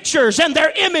their pictures and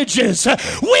their images.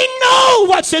 We know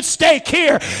what's at stake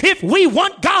here. If we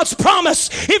want God's promise,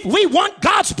 if we want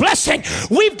God's blessing,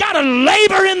 we've got to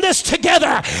labor in this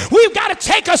together. We've got to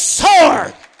take a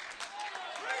sword.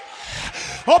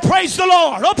 Oh, praise the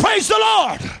Lord. Oh, praise the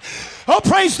Lord. Oh,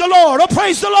 praise the Lord. Oh,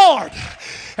 praise the Lord.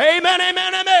 Amen,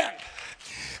 amen, amen.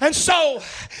 And so,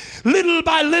 little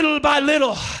by little by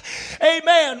little,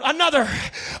 amen, another.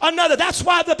 That's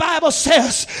why the Bible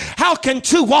says, how can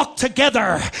two walk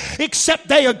together except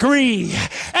they agree?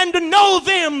 And to know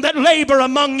them that labor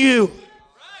among you.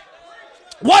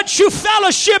 What you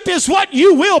fellowship is what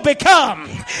you will become.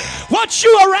 What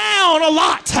you around a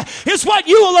lot is what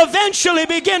you will eventually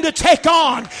begin to take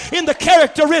on in the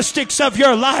characteristics of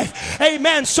your life.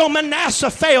 Amen. So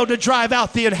Manasseh failed to drive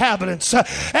out the inhabitants.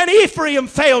 And Ephraim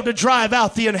failed to drive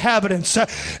out the inhabitants.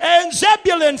 And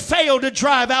Zebulun failed to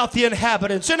drive out the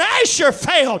inhabitants. And Asher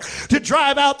failed to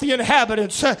drive out the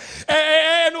inhabitants.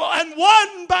 And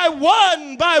one by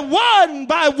one, by one,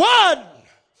 by one.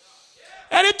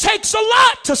 And it takes a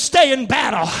lot to stay in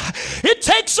battle. It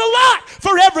takes a lot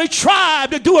for every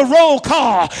tribe to do a roll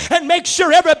call and make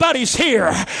sure everybody's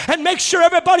here and make sure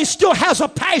everybody still has a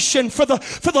passion for the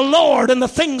Lord and the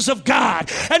things of God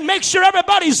and make sure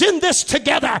everybody's in this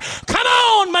together. Come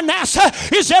on, Manasseh,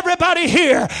 is everybody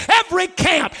here? Every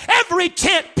camp, every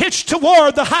tent pitched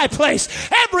toward the high place.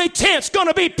 Every tent's going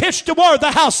to be pitched toward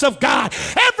the house of God.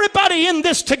 Everybody in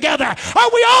this together. Are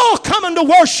we all coming to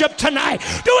worship tonight?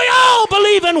 Do we all believe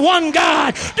in one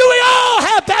God? Do we all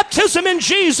have baptism in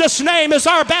Jesus' name as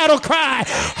our battle cry?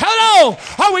 Hello,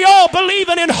 are we all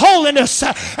believing in holiness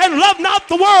and love not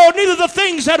the world, neither the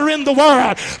things that are in the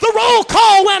world? The roll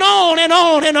call went on and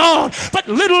on and on, but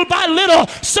little by little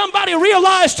somebody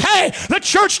realized, hey, the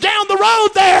church down the road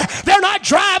there, they're not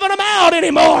driving them out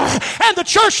anymore, and the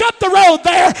church up the road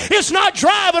there is not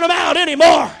driving them out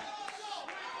anymore.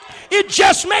 It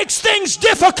just makes things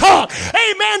difficult,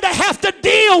 amen, to have to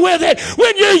deal with it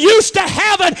when you're used to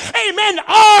having, amen,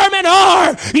 arm in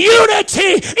arm,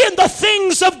 unity in the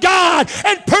things of God.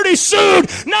 And pretty soon,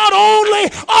 not only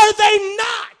are they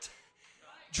not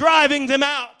driving them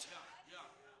out,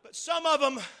 but some of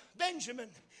them, Benjamin,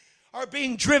 are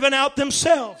being driven out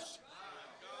themselves.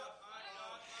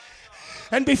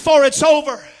 And before it's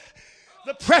over,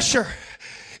 the pressure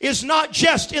is not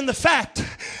just in the fact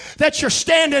that you're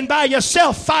standing by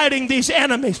yourself fighting these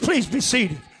enemies. Please be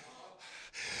seated.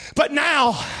 But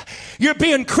now you're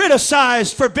being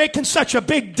criticized for making such a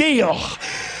big deal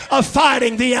of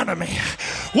fighting the enemy.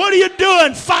 What are you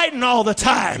doing fighting all the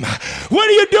time? What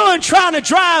are you doing trying to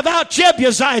drive out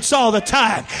Jebusites all the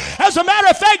time? As a matter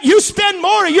of fact, you spend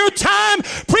more of your time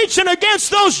preaching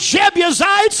against those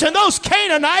Jebusites and those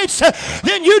Canaanites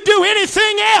than you do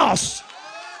anything else.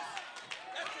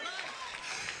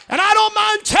 And I don't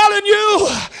mind telling you,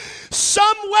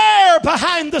 somewhere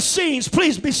behind the scenes,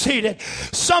 please be seated,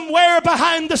 somewhere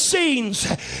behind the scenes,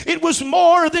 it was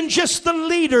more than just the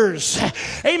leaders.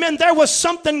 Amen. There was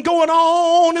something going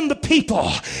on in the people.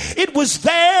 It was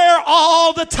there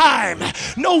all the time.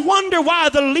 No wonder why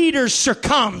the leaders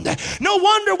succumbed. No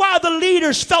wonder why the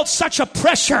leaders felt such a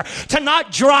pressure to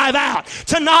not drive out,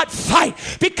 to not fight,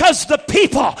 because the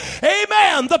people,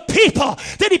 amen, the people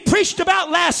that he preached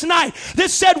about last night that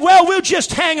said, well, we'll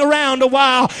just hang around a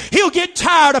while. He'll get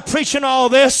tired of preaching all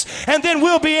this, and then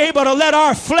we'll be able to let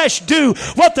our flesh do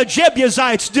what the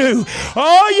Jebusites do.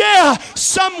 Oh yeah,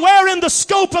 somewhere in the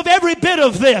scope of every bit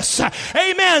of this,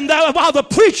 amen, while the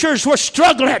preachers were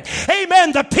struggling,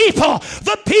 amen,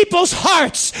 the people's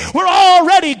hearts were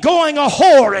already going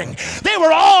a-whoring. They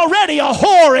were already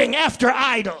a-whoring after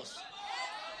idols.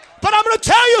 But I'm going to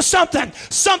tell you something.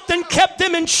 Something kept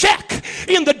them in check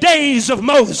in the days of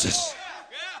Moses.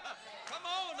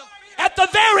 At the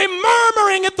very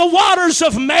murmuring at the waters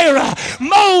of Marah,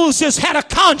 Moses had a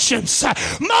conscience.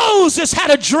 Moses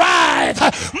had a drive.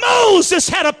 Moses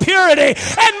had a purity.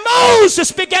 And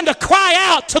Moses began to cry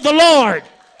out to the Lord.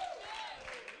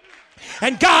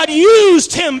 And God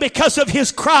used him because of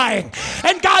his crying.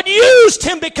 And God used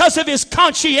him because of his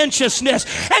conscientiousness.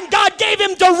 And God gave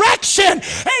him direction.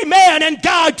 Amen. And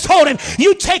God told him,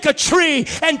 you take a tree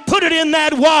and put it in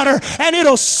that water and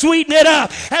it'll sweeten it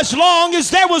up. As long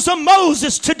as there was a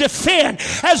Moses to defend,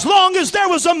 as long as there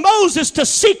was a Moses to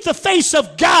seek the face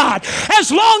of God,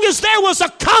 as long as there was a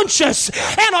conscience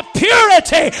and a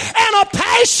purity and a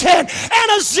passion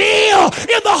and a zeal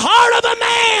in the heart of a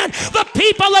man, the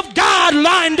people of God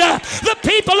lined up. The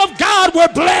people of God were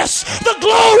blessed. The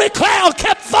glory cloud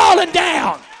kept falling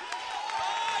down.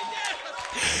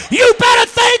 You better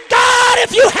thank God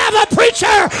if you have a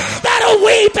preacher that'll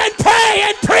weep and pray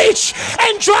and preach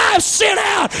and drive sin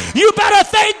out. You better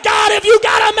thank God if you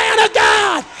got a man of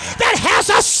God that has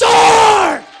a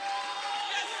sword.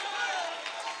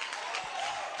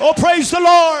 Oh, praise the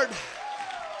Lord.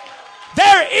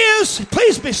 There is,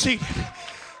 please be seated.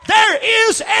 There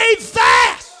is a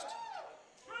vast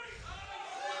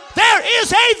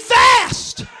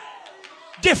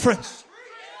difference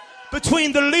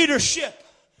between the leadership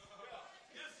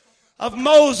of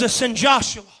Moses and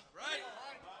Joshua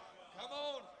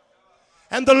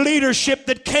and the leadership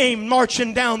that came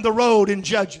marching down the road in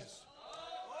Judges.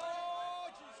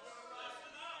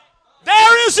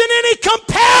 There isn't any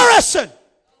comparison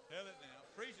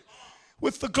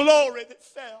with the glory that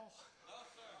fell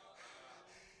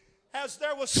as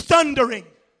there was thundering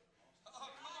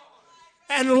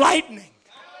and lightning.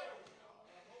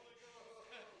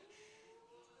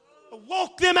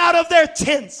 Woke them out of their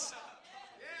tents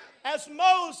as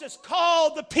Moses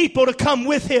called the people to come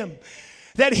with him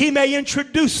that he may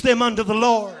introduce them unto the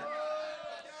Lord.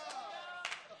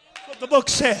 That's what the book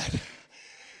said.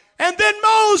 And then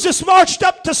Moses marched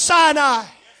up to Sinai,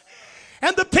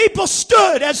 and the people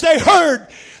stood as they heard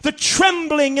the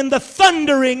trembling and the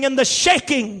thundering and the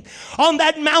shaking on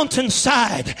that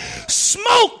mountainside.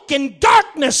 Smoke and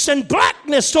darkness and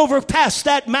blackness overpassed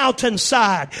that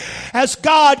mountainside as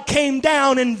God came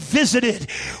down and visited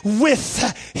with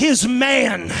his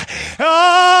man.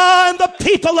 And the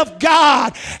people of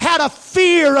God had a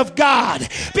fear of God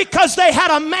because they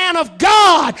had a man of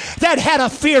God that had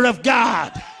a fear of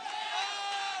God.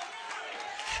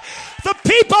 The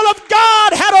people of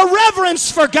God had a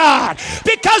reverence for God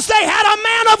because they had a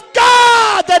man of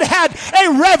God that had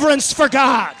a reverence for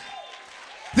God.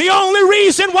 The only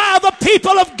reason why the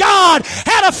people of God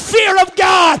had a fear of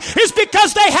God is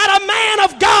because they had a man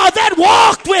of God that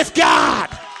walked with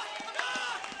God.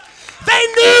 They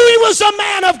knew he was a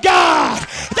man of God.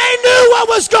 They knew what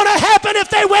was going to happen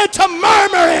if they went to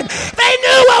murmuring. They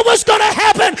knew what was going to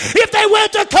happen if they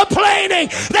went to complaining.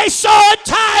 They saw it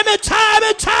time and time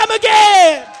and time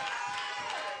again.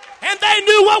 And they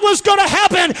knew what was going to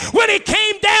happen when he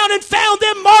came down and found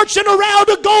them marching around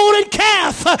a golden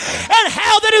calf, and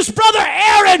how that his brother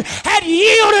Aaron had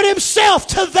yielded himself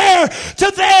to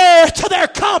their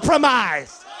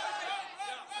compromise.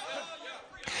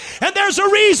 And there's a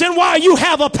reason why you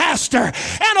have a pastor.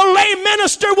 And a lay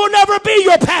minister will never be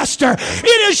your pastor.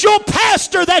 It is your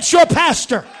pastor that's your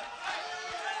pastor.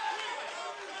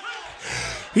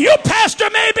 Your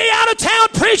pastor may be out of town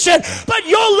preaching, but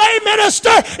your lay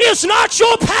minister is not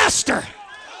your pastor.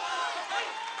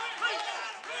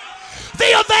 The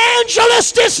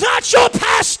evangelist is not your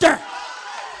pastor.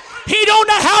 He don't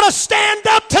know how to stand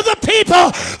up to the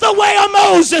people the way a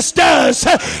Moses does.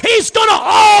 He's going to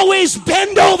always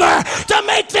bend over to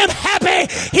make them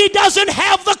happy. He doesn't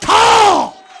have the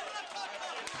call.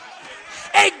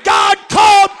 A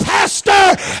God-called pastor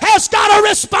has got a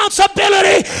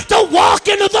responsibility to walk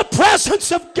into the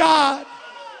presence of God.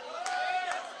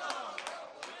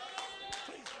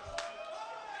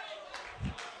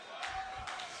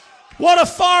 What a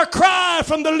far cry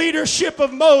from the leadership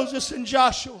of Moses and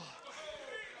Joshua,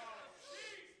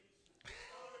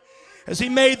 as he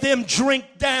made them drink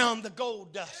down the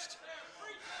gold dust.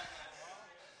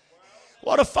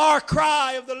 What a far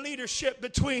cry of the leadership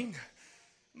between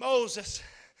Moses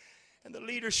and the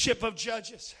leadership of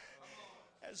Judges,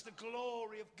 as the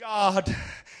glory of God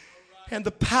and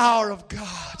the power of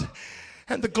God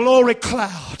and the glory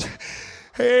cloud,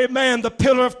 amen, the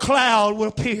pillar of cloud will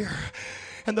appear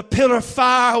and the pillar of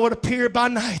fire would appear by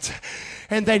night.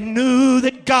 And they knew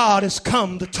that God has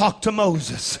come to talk to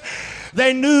Moses.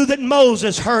 They knew that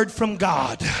Moses heard from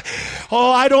God.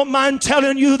 Oh, I don't mind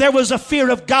telling you, there was a fear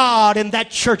of God in that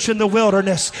church in the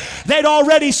wilderness. They'd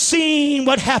already seen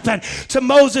what happened to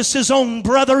Moses' own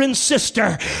brother and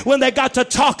sister when they got to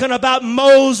talking about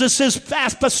Moses'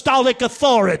 apostolic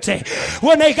authority.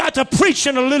 When they got to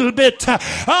preaching a little bit,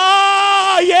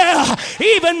 Oh yeah,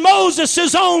 even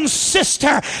Moses' own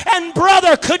sister and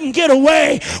brother couldn't get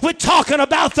away with talking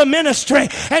about the ministry.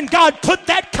 And God put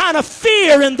that kind of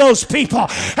fear in those people.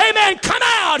 Amen. Come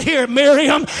out here,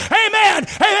 Miriam. Amen.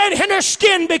 Amen. And her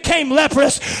skin became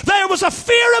leprous. There was a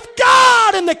fear of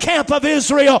God in the camp of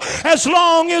Israel as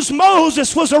long as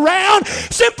Moses was around,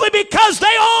 simply because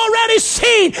they already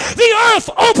seen the earth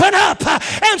open up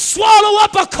and swallow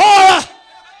up a Korah.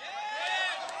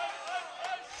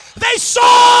 They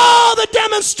saw the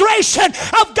demonstration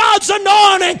of God's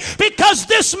anointing, because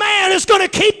this man is going to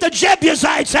keep the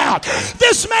Jebusites out.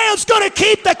 This man's going to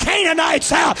keep the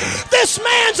Canaanites out. This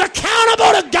man's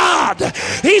accountable to God.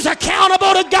 He's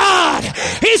accountable to God.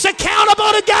 He's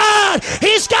accountable to God.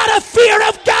 He's got a fear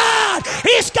of God.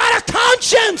 He's got a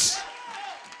conscience.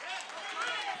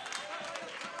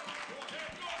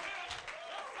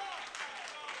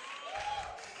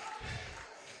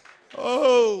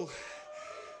 Oh,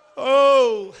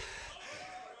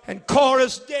 and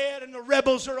Korah's dead, and the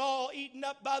rebels are all eaten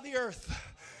up by the earth.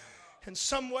 And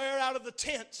somewhere out of the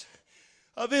tent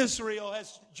of Israel,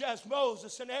 as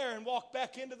Moses and Aaron walked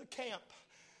back into the camp,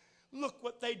 look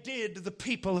what they did to the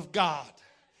people of God.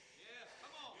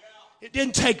 It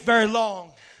didn't take very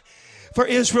long for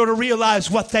Israel to realize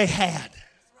what they had.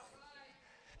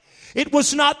 It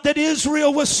was not that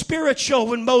Israel was spiritual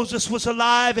when Moses was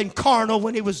alive and carnal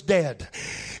when he was dead.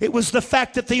 It was the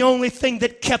fact that the only thing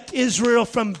that kept Israel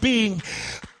from being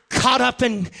caught up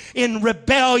in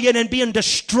rebellion and being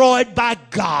destroyed by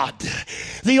God.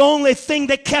 The only thing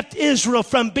that kept Israel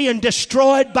from being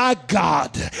destroyed by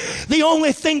God. The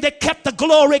only thing that kept the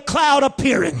glory cloud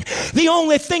appearing. The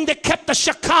only thing that kept the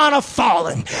Shekinah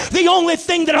falling. The only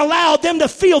thing that allowed them to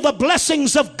feel the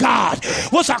blessings of God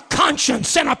was a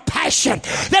conscience and a passion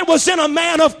that was in a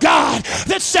man of God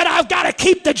that said, I've got to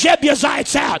keep the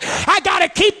Jebusites out. I got to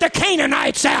keep the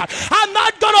Canaanites out. I'm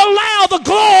not going to allow the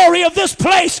glory of this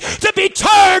place to be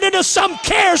turned into some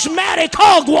charismatic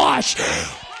hogwash.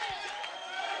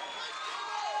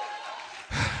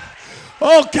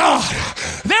 Oh God,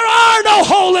 there are no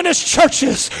holiness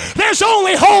churches. There's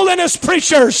only holiness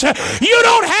preachers. You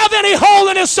don't have any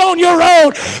holiness on your own.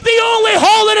 The only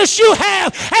holiness you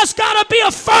have has got to be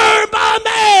affirmed by a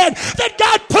man that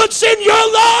God puts in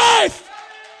your life.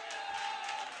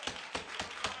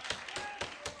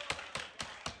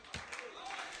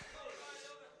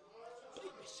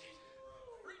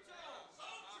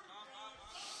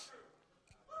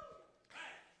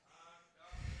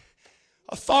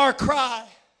 A far cry.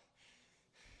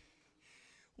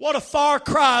 What a far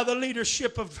cry, the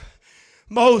leadership of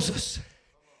Moses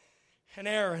and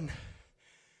Aaron.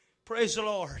 Praise the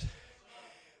Lord.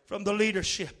 From the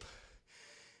leadership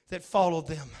that followed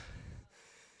them.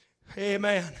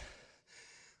 Amen.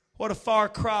 What a far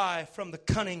cry from the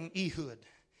cunning Ehud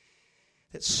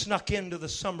that snuck into the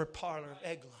summer parlor of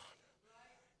Eglon.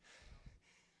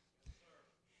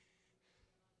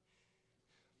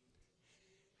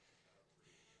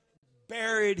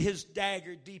 Buried his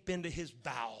dagger deep into his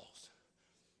bowels.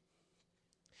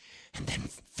 And then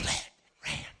fled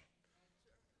and ran.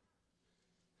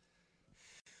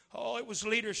 Oh, it was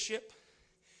leadership.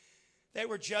 They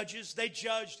were judges. They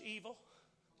judged evil.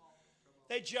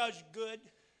 They judged good.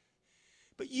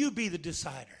 But you be the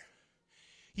decider.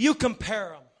 You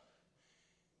compare them.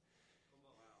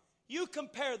 You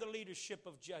compare the leadership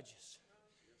of judges.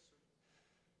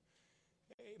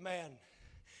 Amen.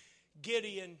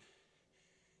 Gideon.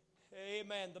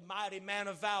 Amen. The mighty man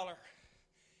of valor.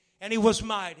 And he was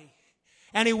mighty.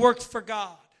 And he worked for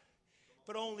God.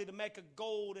 But only to make a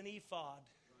golden ephod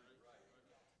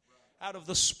out of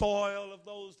the spoil of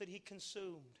those that he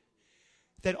consumed.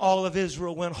 That all of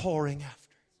Israel went whoring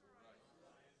after.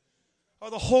 Or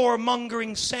the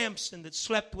whoremongering Samson that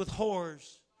slept with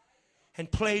whores and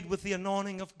played with the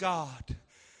anointing of God.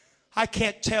 I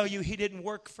can't tell you he didn't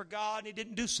work for God. He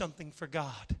didn't do something for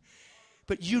God.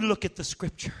 But you look at the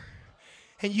scripture.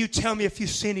 And you tell me if you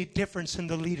see any difference in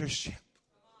the leadership.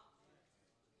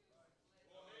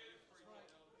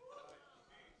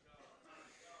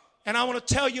 And I want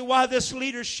to tell you why this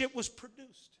leadership was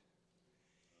produced.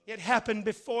 It happened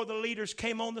before the leaders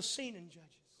came on the scene in Judges.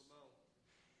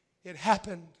 It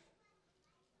happened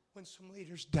when some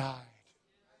leaders died.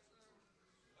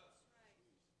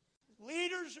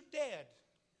 Leaders are dead.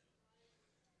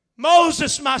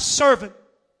 Moses, my servant,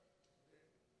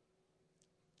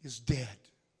 is dead.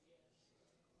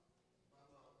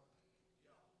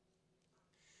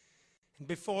 And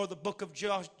before the book of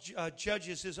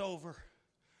Judges is over,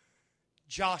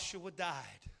 Joshua died.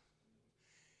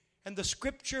 And the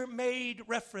scripture made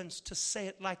reference to say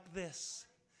it like this.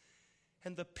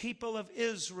 And the people of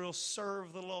Israel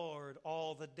served the Lord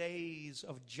all the days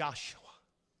of Joshua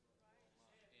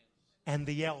and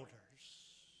the elders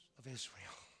of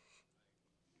Israel.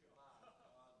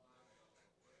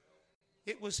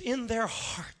 It was in their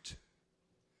heart.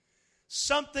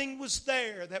 Something was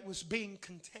there that was being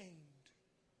contained.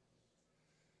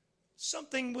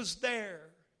 Something was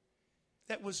there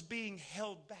that was being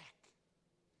held back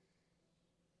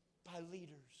by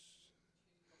leaders.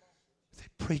 They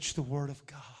preached the Word of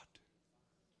God.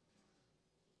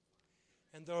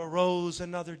 And there arose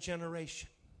another generation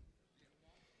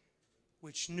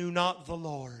which knew not the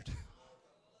Lord. I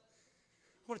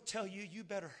want to tell you, you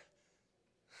better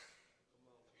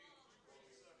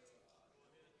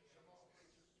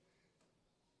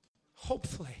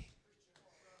hopefully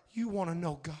you want to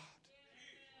know God.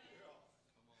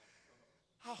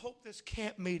 I hope this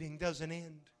camp meeting doesn't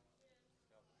end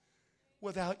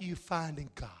without you finding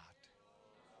God.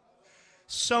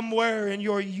 Somewhere in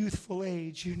your youthful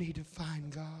age, you need to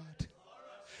find God.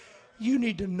 You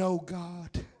need to know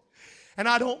God. And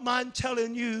I don't mind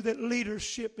telling you that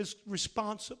leadership is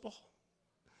responsible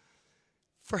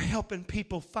for helping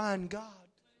people find God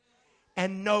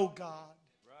and know God.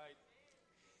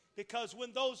 Because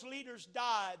when those leaders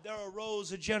died, there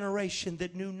arose a generation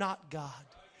that knew not God.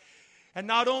 And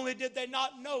not only did they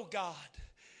not know God,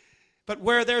 but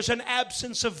where there's an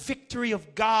absence of victory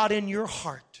of God in your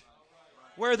heart,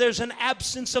 where there's an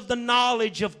absence of the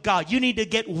knowledge of God, you need to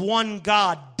get one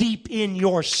God deep in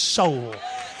your soul.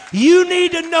 You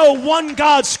need to know one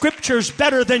God's scriptures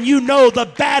better than you know the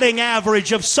batting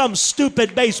average of some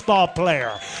stupid baseball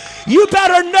player. You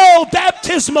better know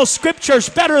baptismal scriptures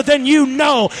better than you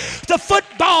know the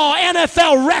football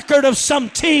NFL record of some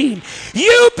team.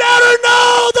 You better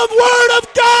know the Word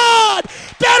of God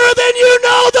better than you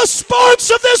know the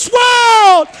sports of this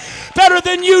world, better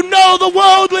than you know the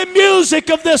worldly music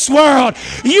of this world.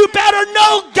 You better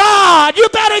know God. You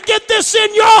better get this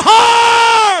in your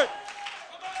heart.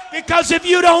 Because if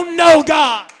you don't know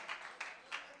God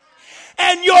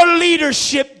and your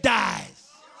leadership dies,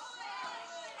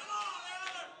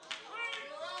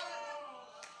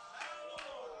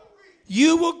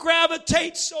 you will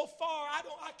gravitate so far.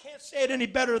 I can't say it any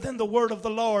better than the word of the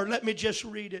Lord. Let me just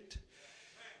read it.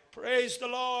 Praise the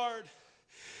Lord.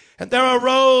 And there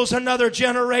arose another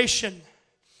generation,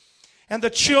 and the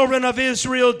children of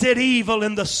Israel did evil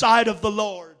in the sight of the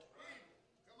Lord.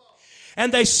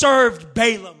 And they served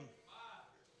Balaam.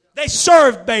 They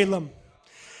served Balaam.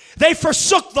 They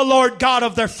forsook the Lord God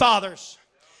of their fathers,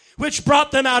 which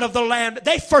brought them out of the land.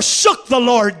 They forsook the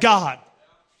Lord God.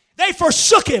 They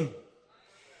forsook Him.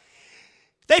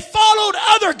 They followed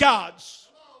other gods,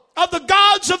 of the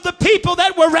gods of the people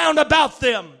that were round about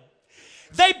them.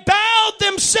 They bowed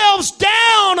themselves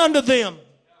down unto them.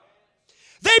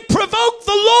 They provoked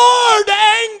the Lord to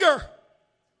anger.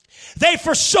 They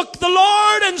forsook the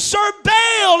Lord and served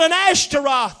Baal and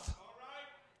Ashtaroth.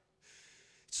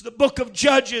 It's the book of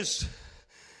Judges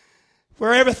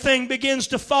where everything begins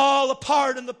to fall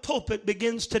apart and the pulpit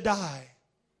begins to die.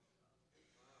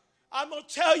 I'm going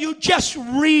to tell you, just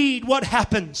read what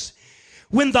happens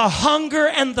when the hunger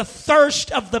and the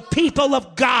thirst of the people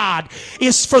of God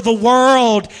is for the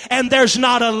world and there's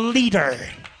not a leader.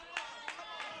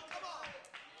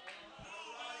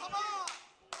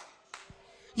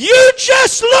 You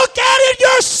just look at it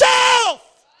yourself.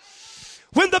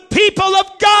 When the people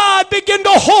of God begin to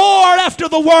whore after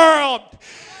the world.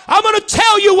 I'm going to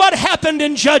tell you what happened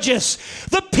in Judges.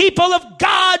 The people of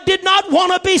God did not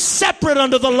want to be separate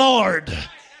unto the Lord.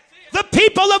 The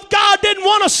people of God didn't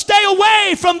want to stay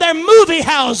away from their movie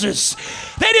houses.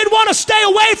 They didn't want to stay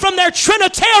away from their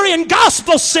Trinitarian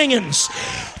gospel singings.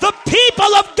 The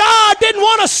people of God didn't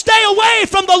want to stay away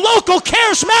from the local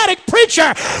charismatic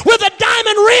preacher with a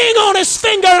diamond ring on his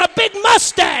finger and a big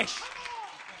mustache.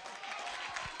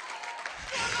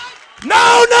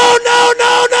 No.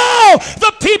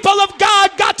 The people of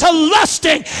God got to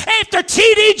lusting after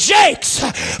T.D. Jakes.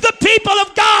 The people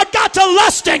of God got to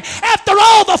lusting after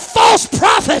all the false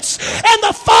prophets and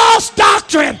the false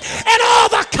doctrine and all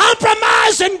the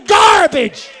compromising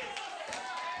garbage.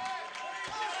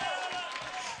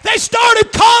 They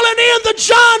started calling in the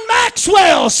John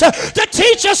Maxwells to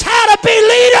teach us how to be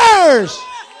leaders.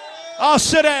 Oh,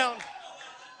 sit down.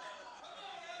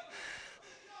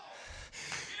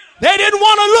 They didn't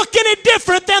want to look any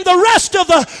different than the rest of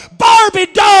the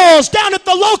Barbie dolls down at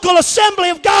the local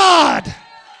assembly of God.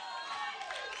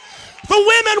 The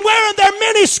women wearing their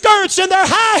mini skirts and their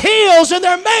high heels and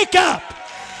their makeup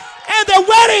and their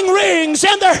wedding rings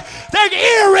and their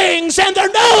earrings and their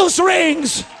nose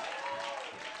rings.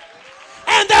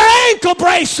 and their ankle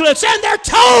bracelets and their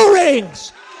toe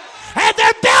rings and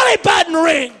their belly button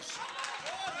rings,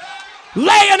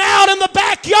 laying out in the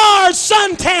backyard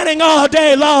sun tanning all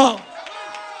day long,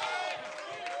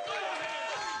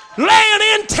 laying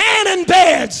in tanning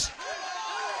beds.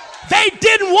 They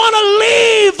didn't want to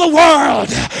leave the world.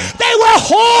 They were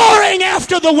whoring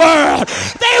after the world.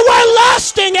 They were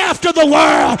lusting after the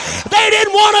world. They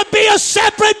didn't want to be a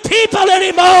separate people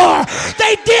anymore.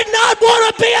 They did not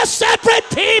want to be a separate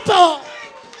people.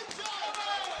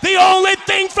 The only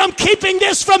thing from keeping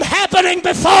this from happening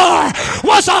before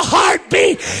was a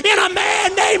heartbeat in a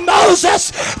man named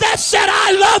Moses that said,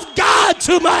 I love God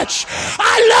too much.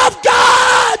 I love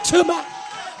God too much.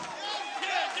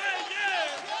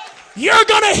 You're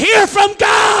going to hear from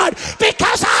God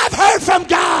because I've heard from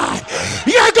God.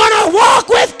 You're going to walk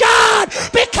with God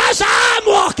because I'm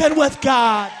walking with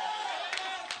God.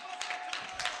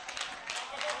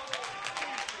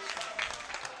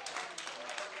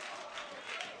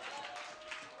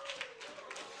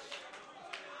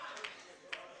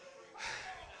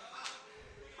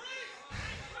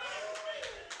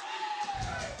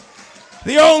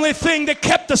 The only thing that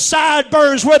kept the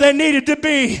sideburns where they needed to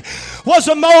be was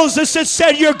a Moses that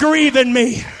said, you're grieving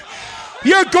me.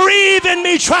 You're grieving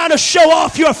me trying to show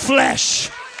off your flesh.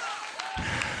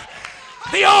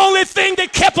 The only thing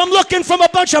that kept them looking from a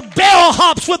bunch of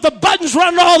bellhops with the buttons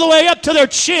running all the way up to their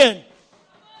chin.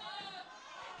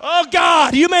 Oh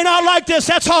God, you may not like this.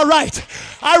 That's all right.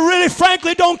 I really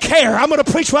frankly don't care. I'm going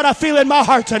to preach what I feel in my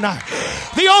heart tonight.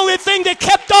 The only thing that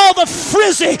kept all the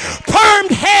frizzy, permed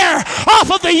hair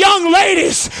off of the young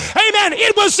ladies, amen,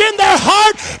 it was in their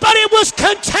heart, but it was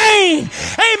contained.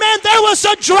 Amen, there was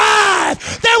a drive.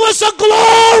 There was a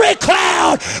glory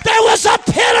cloud. There was a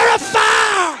pillar of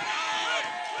fire.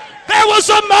 There was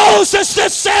a Moses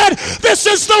that said, this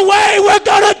is the way we're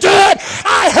going to do it.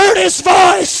 I heard his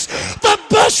voice. The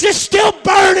bush is still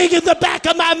burning in the back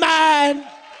of my mind.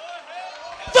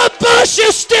 The bush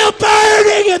is still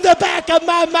burning in the back of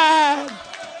my mind.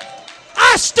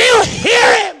 I still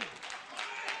hear him.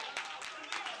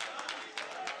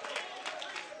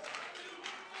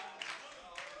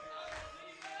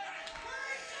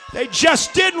 They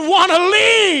just didn't want to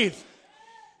leave.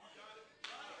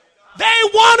 They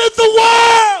wanted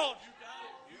the world.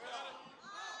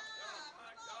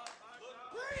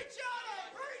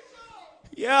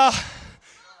 Yeah,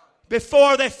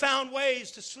 before they found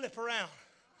ways to slip around.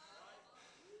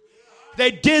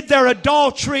 They did their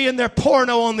adultery and their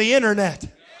porno on the internet.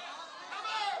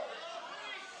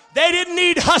 They didn't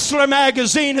need Hustler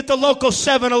magazine at the local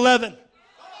 7-Eleven.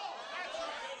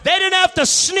 They didn't have to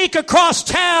sneak across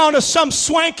town to some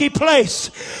swanky place.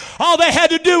 All they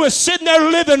had to do was sit in their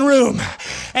living room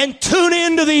and tune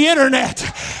into the internet.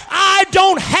 I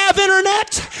don't have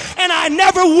internet, and I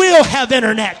never will have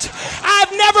internet.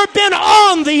 I've never been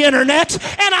on the internet,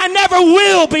 and I never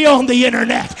will be on the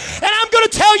internet. And I'm going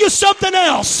to tell you something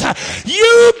else.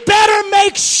 You better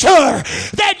make sure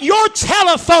that your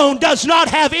telephone does not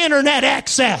have internet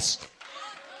access.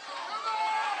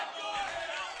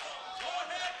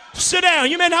 Sit down.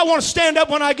 You may not want to stand up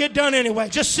when I get done anyway.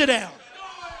 Just sit down.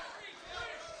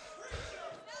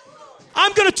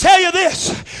 I'm going to tell you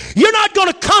this. You're not going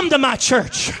to come to my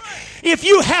church if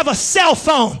you have a cell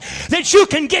phone that you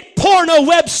can get porno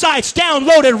websites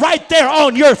downloaded right there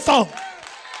on your phone.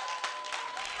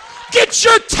 Get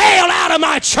your tail out of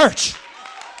my church.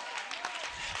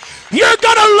 You're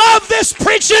going to love this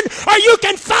preaching, or you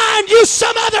can find you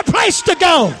some other place to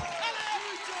go.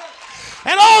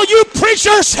 And all you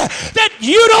preachers that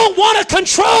you don't want to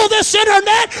control this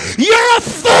internet, you're a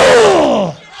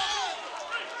fool.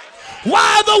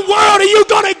 Why in the world are you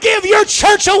going to give your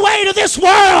church away to this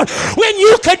world when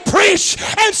you could preach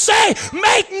and say,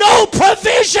 make no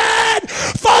provision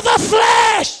for the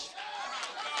flesh?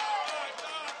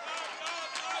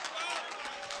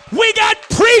 We got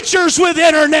preachers with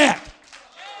internet.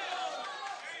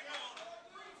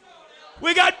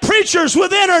 We got preachers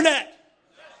with internet.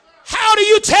 How do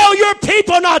you tell your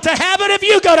people not to have it if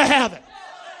you're going to have it?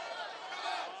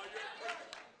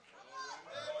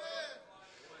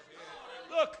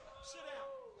 Look, sit down.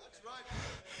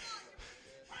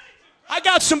 I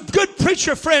got some good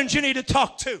preacher friends you need to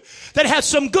talk to that had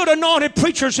some good anointed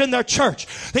preachers in their church.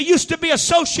 They used to be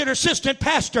associate or assistant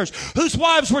pastors whose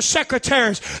wives were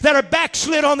secretaries that are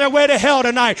backslid on their way to hell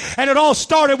tonight. And it all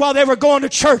started while they were going to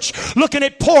church looking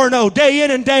at porno day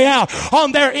in and day out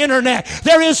on their internet.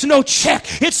 There is no check.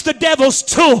 It's the devil's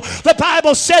tool. The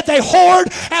Bible said they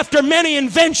whored after many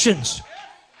inventions.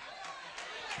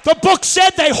 The book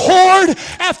said they whored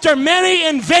after many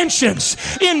inventions,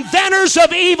 inventors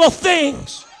of evil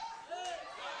things.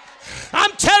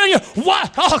 I'm telling you,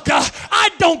 what? Oh God, I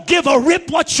don't give a rip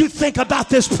what you think about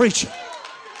this preacher.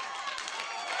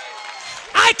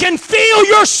 I can feel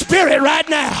your spirit right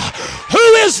now. Who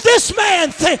is this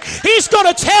man think? He's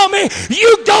going to tell me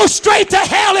you go straight to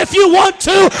hell if you want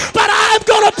to, but I'm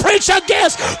going to preach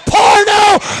against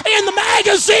porno in the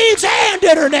magazines and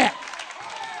internet.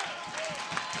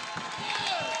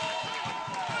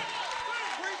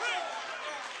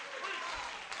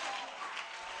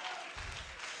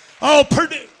 Oh,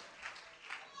 Perdew.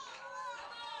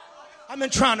 I've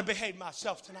been trying to behave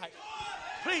myself tonight.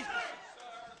 Please.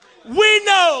 We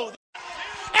know.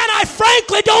 And I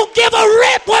frankly don't give a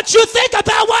rip what you think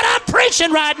about what I'm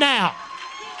preaching right now.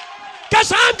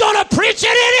 Because I'm going to preach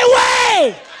it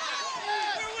anyway.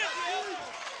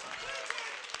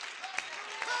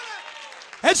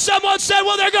 And someone said,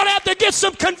 well, they're going to have to get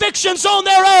some convictions on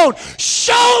their own.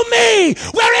 Show me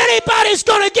where anybody's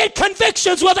going to get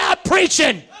convictions without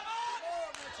preaching.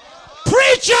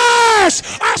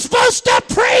 Preachers are supposed to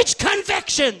preach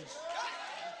convictions.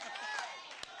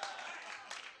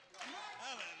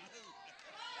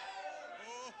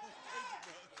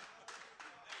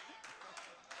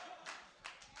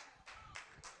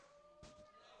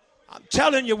 I'm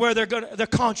telling you where their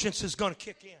conscience is going to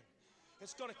kick in.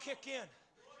 It's going to kick in. The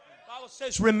Bible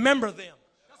says, remember them.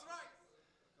 That's right.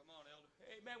 Come on,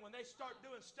 elder. Amen. When they start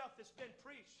doing stuff that's been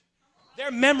preached,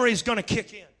 their memory is going to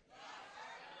kick in.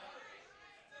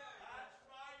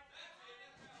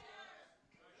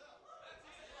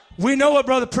 We know what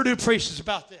Brother Perdew preaches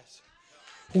about this.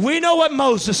 We know what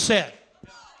Moses said.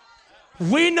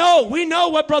 We know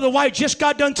what Brother White just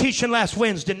got done teaching last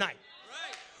Wednesday night.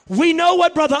 We know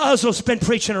what Brother Uzzle's been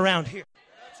preaching around here.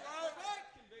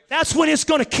 That's when it's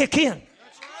going to kick in.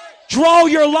 Draw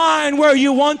your line where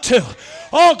you want to.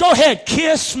 Oh, go ahead.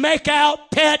 Kiss, make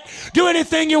out, pet, do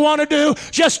anything you want to do.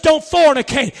 Just don't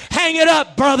fornicate. Hang it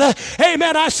up, brother.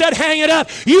 Amen. I said hang it up.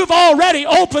 You've already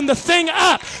opened the thing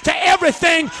up to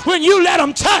everything when you let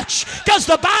them touch. Because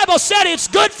the Bible said it's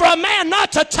good for a man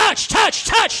not to touch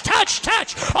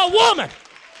a woman.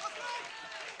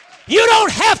 You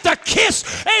don't have to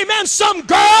kiss, amen, some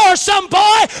girl or some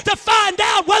boy to find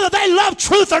out whether they love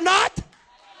truth or not.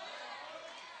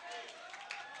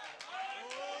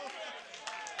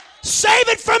 Save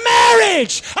it for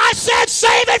marriage. I said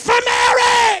save it for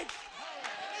marriage.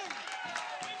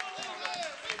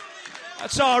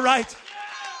 That's all right.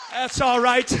 That's all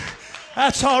right.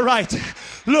 That's all right.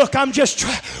 Look,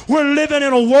 we're living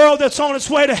in a world that's on its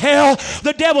way to hell.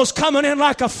 The devil's coming in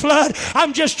like a flood.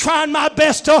 I'm just trying my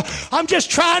best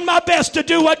to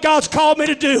do what God's called me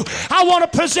to do. I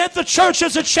want to present the church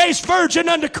as a chaste virgin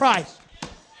unto Christ.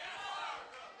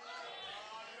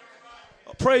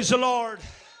 Oh, praise the Lord.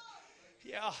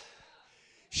 Yeah.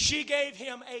 She gave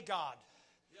him a God.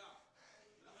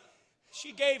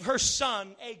 She gave her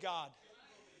son a God.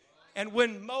 And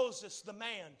when Moses, the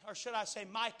man, or should I say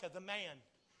Micah, the man,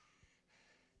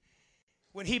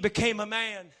 when he became a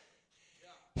man,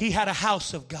 he had a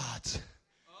house of gods.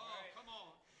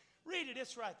 Read it,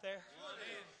 it's right there.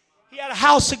 He had a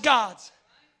house of gods.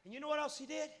 And you know what else he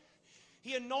did?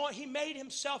 He made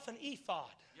himself an ephod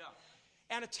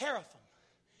and a teraphim.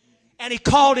 And he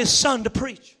called his son to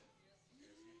preach.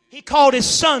 He called his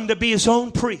son to be his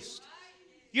own priest.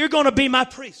 You're going to be my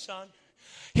priest, son.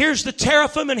 Here's the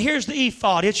teraphim and here's the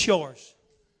ephod. It's yours.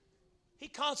 He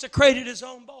consecrated his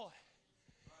own boy.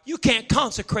 You can't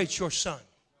consecrate your son.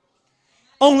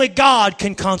 Only God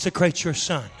can consecrate your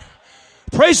son.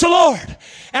 Praise the Lord.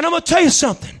 And I'm going to tell you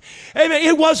something. Amen.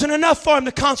 It wasn't enough for him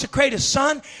to consecrate his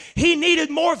son. He needed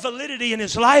more validity in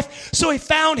his life. So he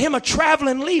found him a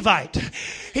traveling Levite.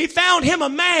 He found him a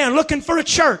man looking for a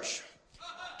church.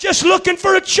 Just looking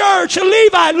for a church. A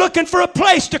Levite looking for a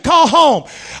place to call home.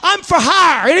 I'm for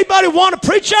hire. Anybody want a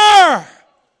preacher?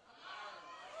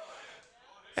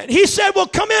 And he said, well,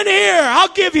 come in here. I'll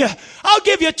give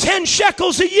you 10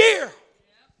 shekels a year.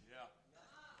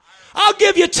 I'll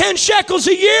give you 10 shekels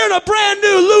a year and a brand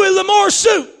new Louis L'Amour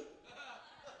suit.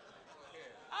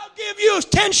 I'll give you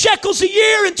 10 shekels a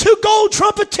year and 2 gold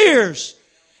trumpeters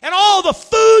and all the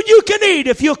food you can eat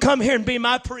if you'll come here and be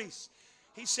my priest.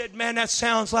 He said, man, that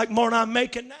sounds like more than I'm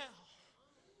making now.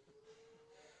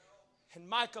 And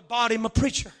Micah bought him a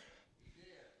preacher.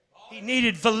 He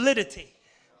needed validity.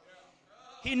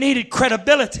 He needed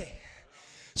credibility.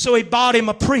 So he bought him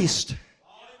a priest.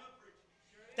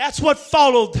 That's what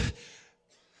followed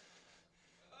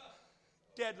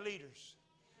dead leaders.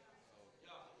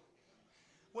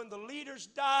 When the leaders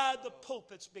died, the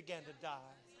pulpits began to die.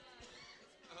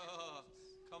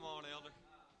 Come on, elder.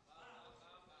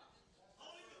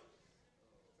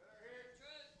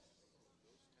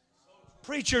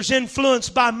 Preachers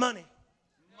influenced by money.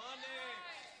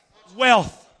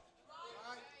 Wealth.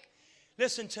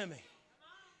 Listen to me.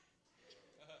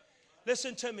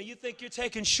 Listen to me. You think you're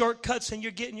taking shortcuts and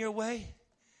you're getting your way?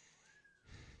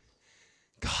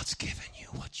 God's given you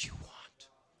what you want.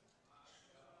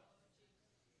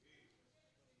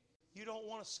 You don't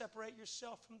want to separate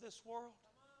yourself from this world?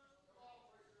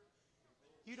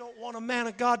 You don't want a man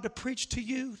of God to preach to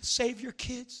you, to save your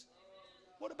kids?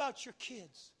 What about your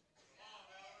kids?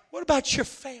 What about your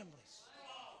families?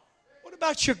 What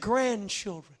about your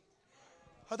grandchildren?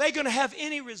 Are they going to have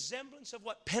any resemblance of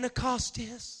what Pentecost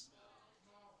is?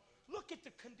 Look at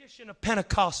the condition of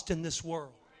Pentecost in this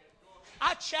world.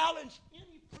 I challenge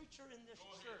any preacher in this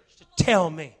church to tell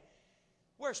me,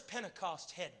 where's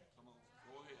Pentecost headed?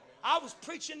 I was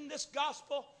preaching this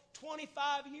gospel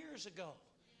 25 years ago.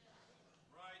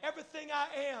 Everything I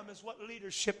am is what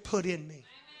leadership put in me.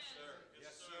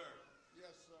 Yes, sir.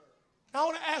 Yes, sir. Now I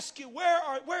want to ask you,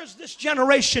 where's this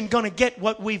generation going to get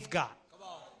what we've got?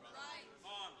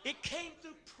 It came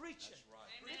through preaching.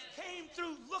 It came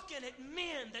through looking at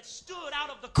men that stood out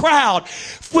of the crowd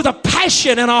with a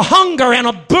passion and a hunger and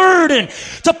a burden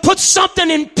to put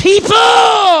something in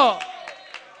people.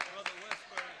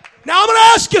 Now I'm going to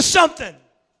ask you something.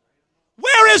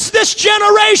 Where is this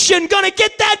generation going to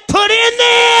get that put in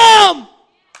them?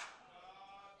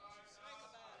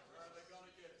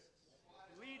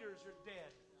 Leaders are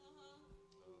dead.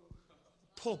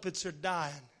 Pulpits are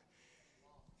dying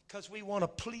because we want to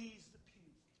please the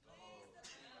pew.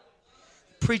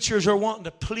 Preachers are wanting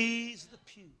to please the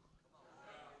pew.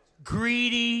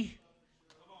 Greedy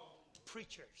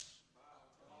preachers.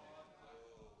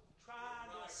 Trying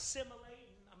to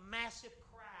assimilate a massive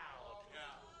crowd.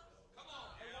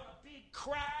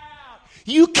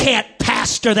 You can't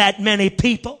pastor that many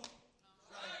people.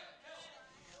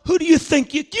 Who do you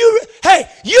think you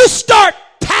start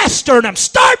pastoring them.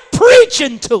 Start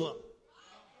preaching to them.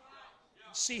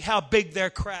 See how big their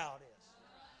crowd is.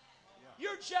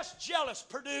 You're just jealous,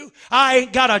 Perdew. I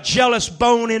ain't got a jealous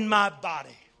bone in my body.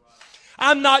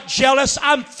 I'm not jealous.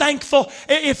 I'm thankful.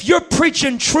 If you're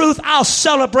preaching truth, I'll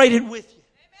celebrate it with you.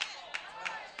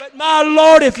 But my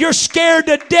Lord, if you're scared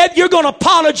to death, you're going to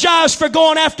apologize for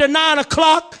going after 9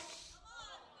 o'clock.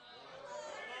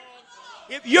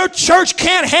 If your church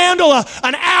can't handle an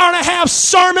hour and a half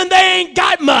sermon, they ain't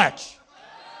got much.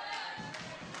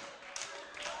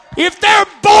 If they're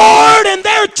bored and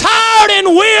they're tired and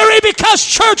weary because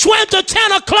church went to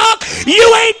 10 o'clock,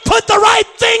 you ain't put the right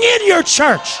thing in your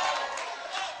church.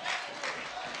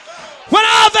 When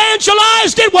I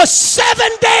evangelized, it was 7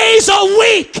 days a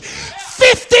week.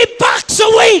 $50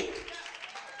 a week.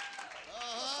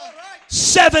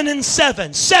 7 and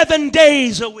 7. 7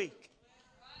 days a week.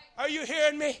 Are you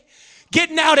hearing me?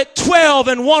 Getting out at 12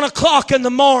 and 1 o'clock in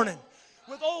the morning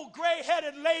with old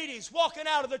gray-headed ladies walking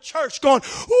out of the church going,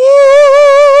 ooh.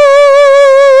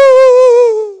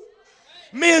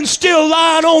 Men still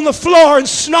lying on the floor and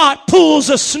snot, pools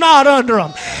of snot under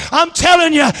them. I'm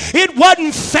telling you, it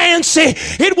wasn't fancy.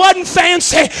 It wasn't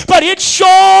fancy, but it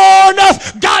sure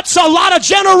enough got a lot of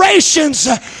generations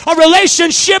a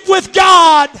relationship with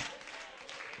God.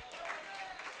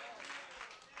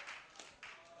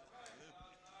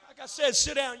 Like I said,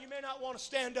 sit down. You may not want to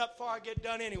stand up before I get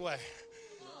done anyway.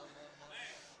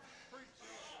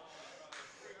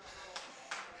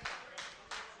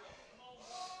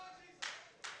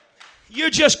 You're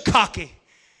just cocky.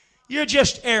 You're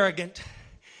just arrogant.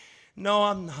 No,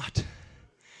 I'm not.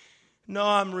 No,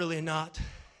 I'm really not.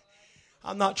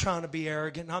 I'm not trying to be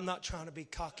arrogant. I'm not trying to be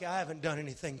cocky. I haven't done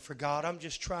anything for God. I'm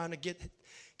just trying to get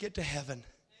to heaven.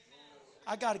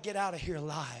 I got to get out of here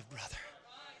alive, brother.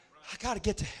 I got to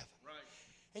get to heaven.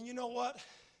 And you know what?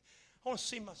 I want to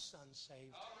see my son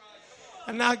saved.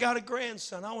 And now I got a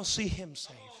grandson. I want to see him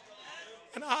saved.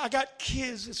 And I got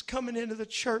kids that's coming into the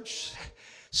church,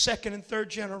 2nd and 3rd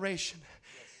generation.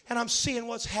 And I'm seeing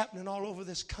what's happening all over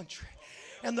this country.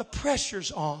 And the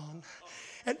pressure's on.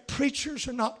 And preachers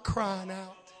are not crying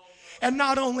out. And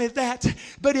not only that,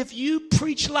 but if you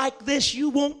preach like this, you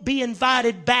won't be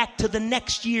invited back to the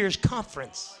next year's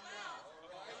conference.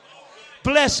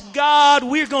 Bless God,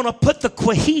 we're going to put the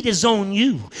Quahitas on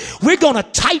you. We're going to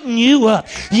tighten you up.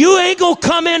 You ain't going to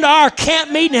come into our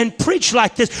camp meeting and preach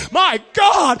like this. My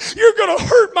God, you're going to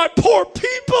hurt my poor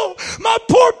people. My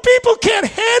poor people can't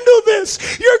handle this.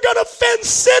 You're going to offend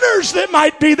sinners that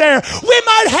might be there. We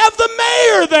might have the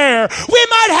mayor there. We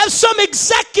might have some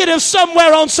executive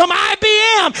somewhere on some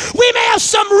IBM. We may have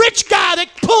some rich guy that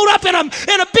pulled up in a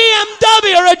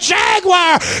BMW or a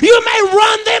Jaguar. You may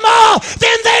run them off.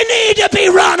 Then they need to be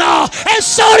run off, and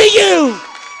so do you.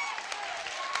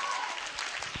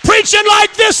 Preaching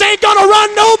like this ain't going to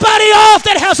run nobody off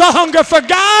that has a hunger for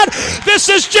God. This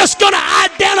is just going to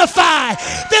identify.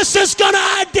 This is going to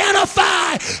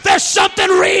identify. There's something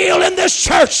real in this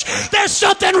church. There's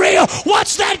something real.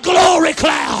 What's that glory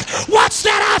cloud? What's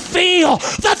that I feel?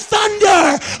 The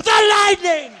thunder, the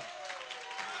lightning.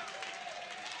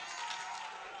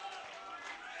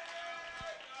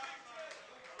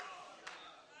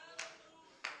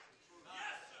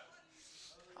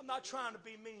 I'm not trying to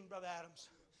be mean, Brother Adams.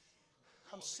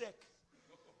 I'm sick.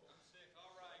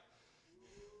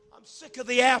 I'm sick of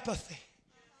the apathy.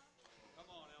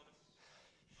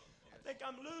 I think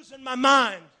I'm losing my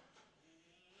mind.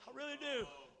 I really do.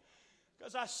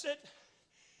 Because I sit,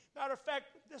 matter of fact,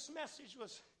 this message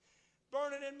was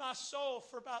burning in my soul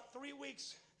for about 3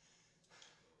 weeks.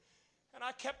 And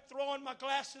I kept throwing my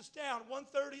glasses down,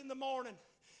 1:30 in the morning.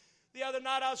 The other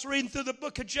night I was reading through the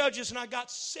book of Judges and I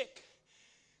got sick.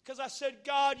 Because I said,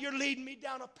 God, you're leading me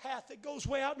down a path that goes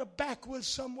way out in the backwoods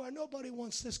somewhere. Nobody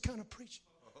wants this kind of preaching.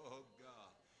 Oh,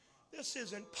 God. This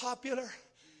isn't popular.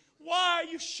 Why are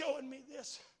you showing me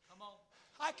this? Come on.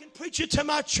 I can preach it to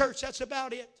my church. That's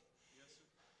about it.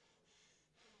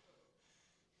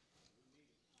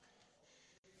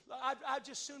 Yes, I'd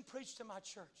just soon preach to my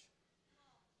church.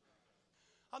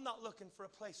 I'm not looking for a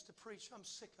place to preach. I'm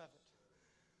sick of it.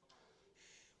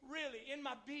 Really, in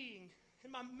my being,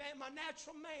 in my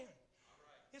natural man,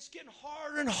 it's getting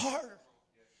harder and harder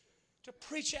to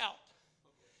preach out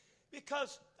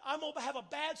because I'm going to have a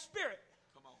bad spirit.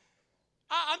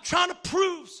 I'm trying to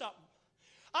prove something.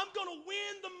 I'm going to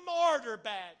win the martyr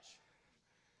badge.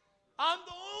 I'm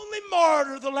the only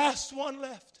martyr, the last one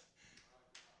left.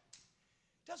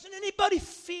 Doesn't anybody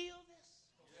feel this?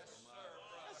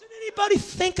 Doesn't anybody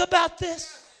think about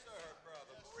this?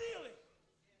 Really?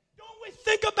 Don't we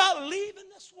think about leaving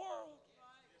this world?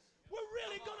 We're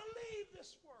really going to leave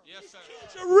this world. Yes, These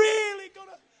kids are really going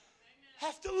to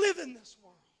have to live in this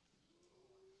world.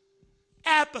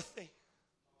 Apathy.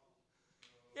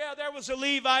 Yeah, there was a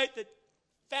Levite that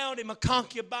found him a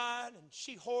concubine, and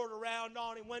she whored around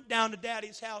on him, went down to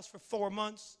Daddy's house for 4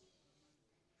 months.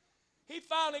 He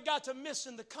finally got to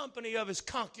missing the company of his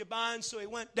concubine, so he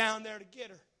went down there to get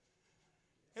her.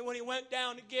 And when he went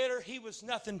down to get her, he was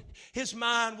nothing. His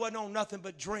mind wasn't on nothing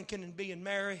but drinking and being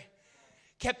merry.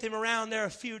 Kept him around there a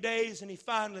few days, and he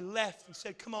finally left and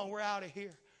said, come on, we're out of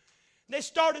here. And they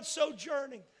started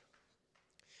sojourning.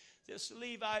 This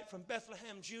Levite from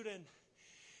Bethlehem, Judah, and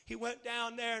he went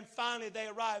down there, and finally they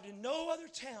arrived in no other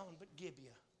town but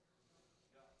Gibeah.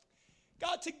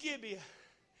 Got to Gibeah,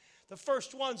 the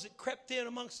first ones that crept in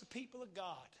amongst the people of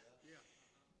God.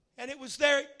 And it was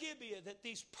there at Gibeah that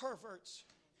these perverts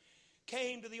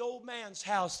came to the old man's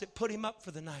house that put him up for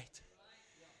the night.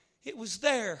 It was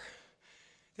there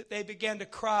that they began to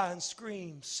cry and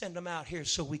scream, send them out here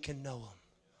so we can know them.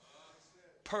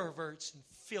 Perverts and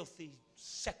filthy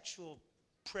sexual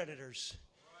predators.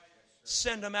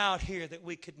 Send them out here that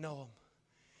we could know them.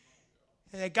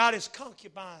 And they got his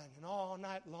concubine, and all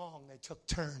night long they took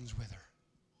turns with her.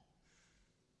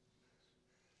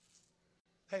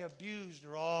 They abused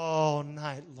her all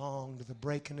night long to the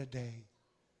breaking of day.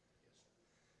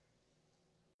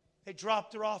 They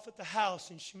dropped her off at the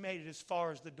house, and she made it as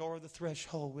far as the door of the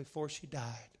threshold before she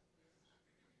died.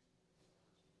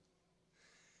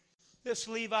 This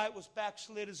Levite was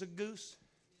backslid as a goose.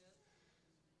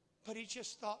 But he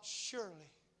just thought,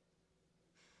 surely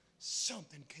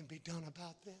something can be done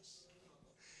about this.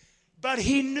 But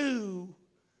he knew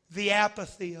the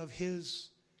apathy of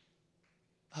his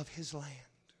land.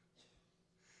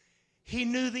 He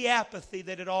knew the apathy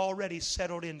that had already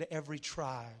settled into every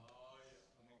tribe.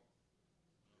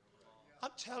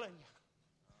 I'm telling you,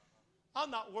 I'm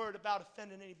not worried about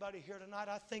offending anybody here tonight.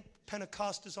 I think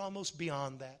Pentecost is almost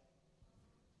beyond that.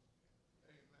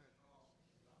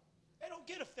 They don't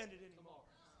get offended anymore.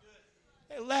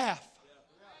 They laugh.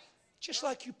 Just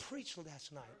like you preached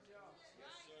last night.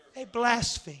 They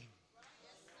blaspheme.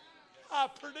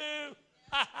 Perdew.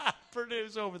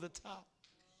 Perdew's over the top.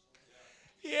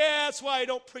 Yeah, that's why I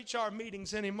don't preach our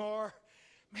meetings anymore.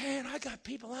 Man, I got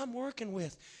people I'm working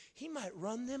with. He might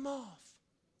run them off.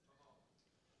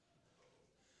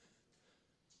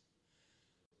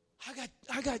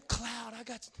 I got cloud.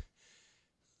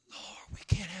 Lord, we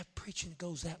can't have preaching that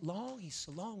goes that long. He's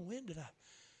so long-winded.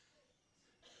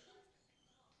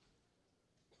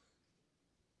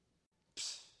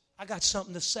 I got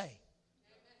something to say.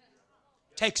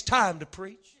 Takes time to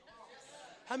preach.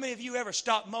 How many of you ever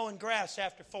stopped mowing grass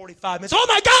after 45 minutes? Oh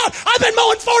my God, I've been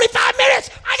mowing 45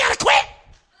 minutes. I got to quit.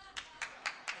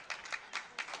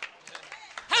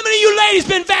 How many of you ladies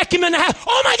been vacuuming the house?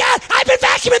 Oh my God, I've been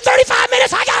vacuuming 35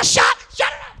 minutes. I got to shut it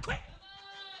up, quit.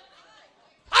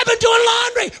 been doing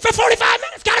laundry for 45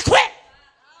 minutes. Got to quit.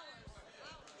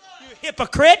 You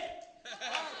hypocrite.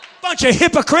 Bunch of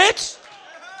hypocrites.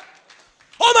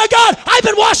 Oh my God, I've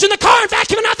been washing the car and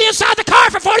vacuuming out the inside of the car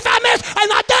for 45 minutes. I'm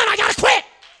not done. I got to quit.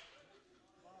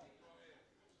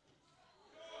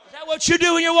 Is that what you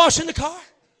do when you're washing the car?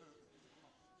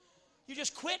 You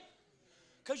just quit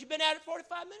because you've been at it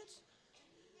 45 minutes?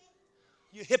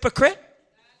 You hypocrite.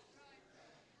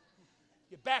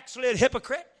 You backslid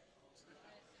hypocrite.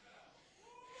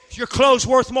 Is your clothes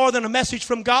worth more than a message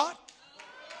from God?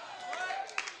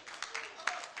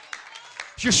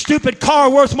 Is your stupid car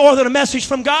worth more than a message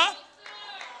from God?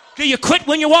 Do you quit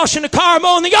when you're washing the car,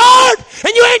 mowing the yard,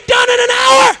 and you ain't done it in an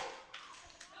hour?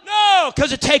 No,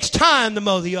 because it takes time to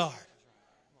mow the yard.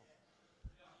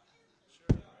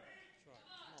 It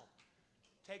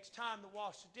takes time to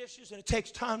wash the dishes, and it takes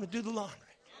time to do the laundry.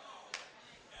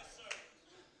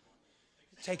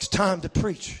 It takes time to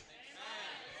preach.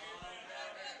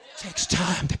 It takes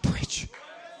time to preach. It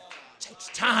takes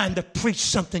time to preach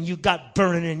something you got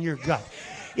burning in your gut.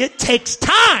 It takes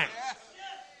time.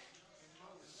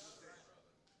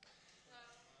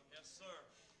 Yes, sir.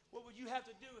 What would you have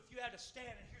to do if you had to stand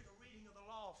and hear the reading of the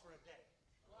law for a day?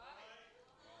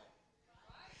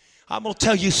 I'm going to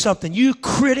tell you something. You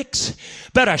critics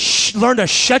better learn to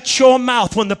shut your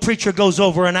mouth when the preacher goes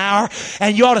over an hour.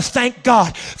 And you ought to thank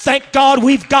God. Thank God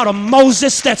we've got a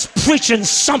Moses that's preaching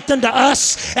something to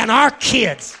us and our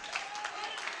kids.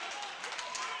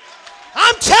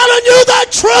 I'm telling you the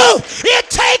truth. It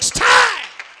takes time.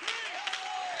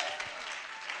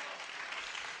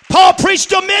 Paul preached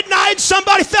till midnight.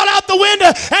 Somebody fell out the window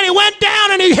and he went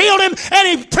down and he healed him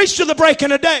and he preached to the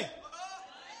breaking of day.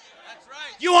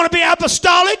 You want to be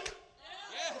apostolic?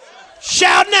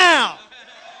 Shout now.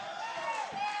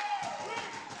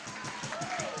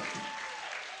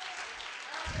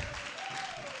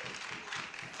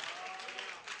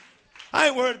 I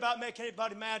ain't worried about making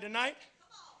anybody mad tonight.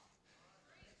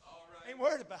 Ain't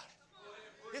worried about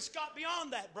it. It's got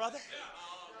beyond that, brother.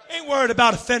 Ain't worried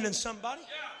about offending somebody.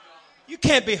 You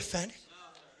can't be offended.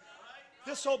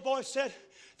 This old boy said,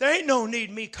 there ain't no need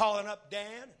me calling up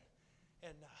Dan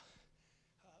and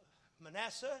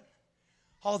Manasseh and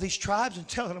all these tribes and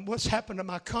telling them what's happened to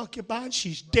my concubine.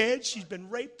 She's dead. She's been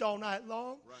raped all night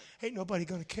long. Ain't nobody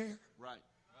going to care. Right.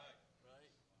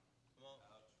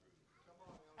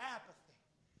 Apathy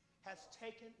has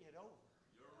taken it over.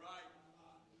 You're right.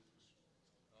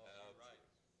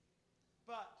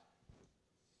 But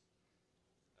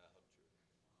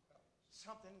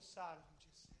something inside of him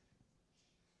just said,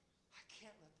 I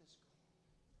can't let this go.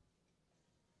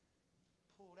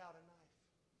 Pulled out a knife.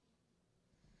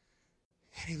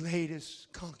 And he laid his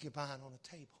concubine on a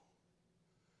table.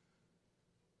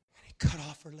 And he cut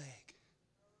off her leg.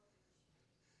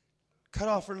 Cut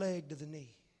off her leg to the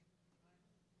knee.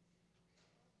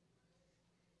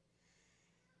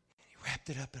 And he wrapped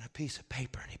it up in a piece of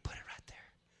paper and he put it right there.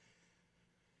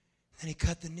 Then he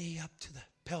cut the knee up to the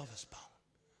pelvis bone.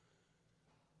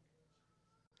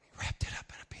 He wrapped it up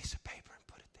in a piece of paper and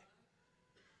put it there.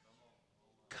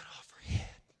 Cut off her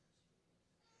head.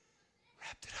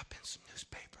 Wrapped it up in some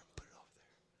newspaper and put it over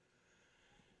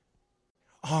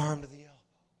there. Arm to the elbow.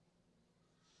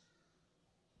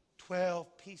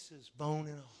 12 pieces, bone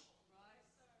and all.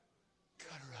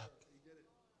 Cut her up.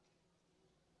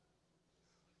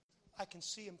 I can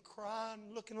see him crying,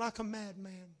 looking like a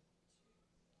madman.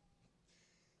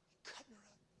 Cutting her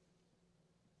up.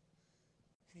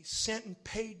 And he sent and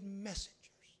paid messengers.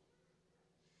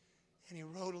 And he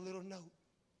wrote a little note.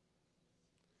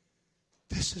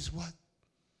 This is what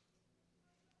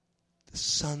the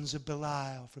sons of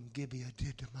Belial from Gibeah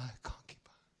did to my concubine.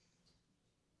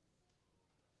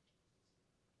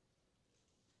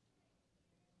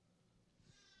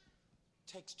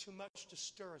 It takes too much to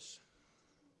stir us.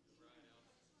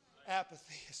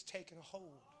 Apathy has taken a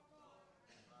hold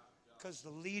because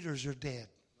the leaders are dead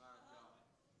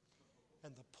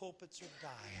and the pulpits are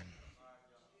dying.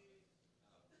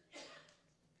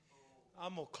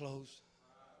 I'm going to close.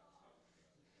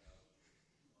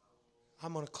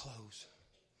 I'm going to close.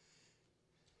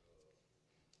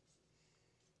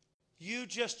 You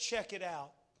just check it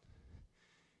out.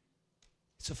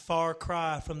 It's a far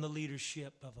cry from the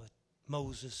leadership of a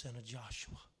Moses and a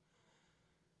Joshua.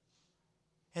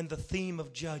 And the theme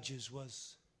of Judges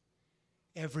was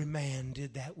every man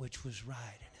did that which was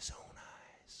right in his own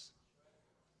eyes.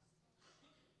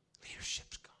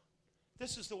 Leadership's gone.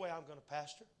 This is the way I'm going to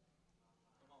pastor.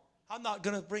 I'm not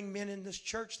going to bring men in this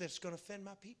church that's going to offend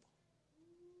my people.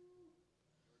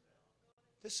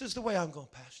 This is the way I'm going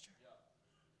to pastor.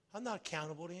 I'm not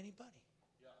accountable to anybody.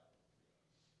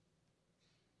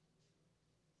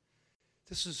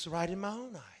 This is right in my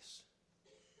own eyes.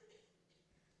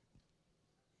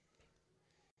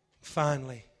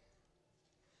 Finally,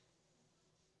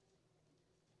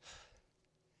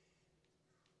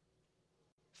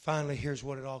 here's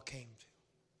what it all came to.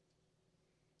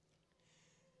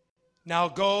 Now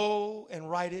go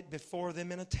and write it before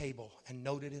them in a table and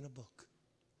note it in a book,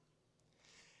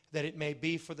 that it may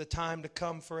be for the time to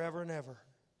come forever and ever.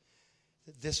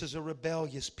 That this is a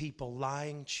rebellious people,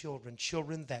 lying children,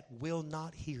 children that will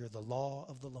not hear the law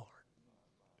of the Lord,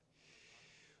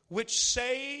 which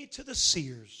say to the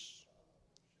seers,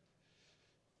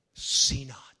 see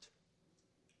not,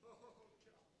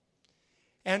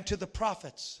 and to the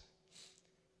prophets,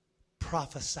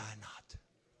 prophesy not.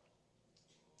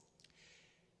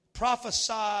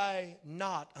 Prophesy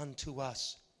not unto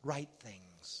us right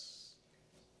things.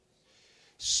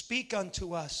 Speak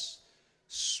unto us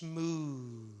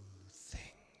smooth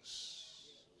things.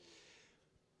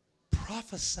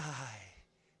 Prophesy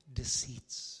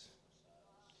deceits.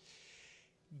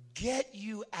 Get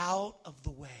you out of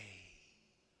the way.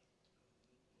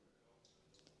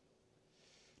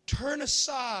 Turn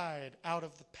aside out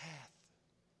of the path.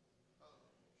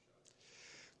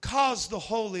 Cause the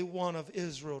Holy One of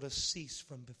Israel to cease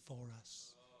from before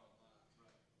us.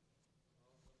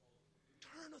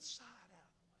 Turn aside out.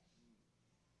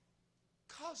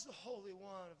 Cause the Holy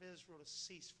One of Israel to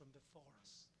cease from before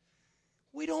us.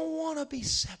 We don't want to be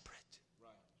separate.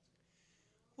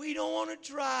 We don't want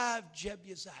to drive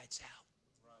Jebusites out.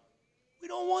 We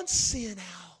don't want sin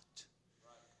out.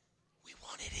 We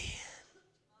want it in.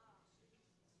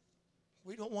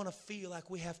 We don't want to feel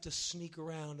like we have to sneak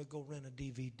around to go rent a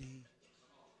DVD.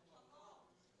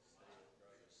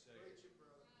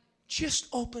 Just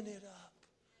open it up.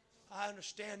 I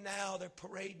understand now they're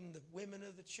parading the women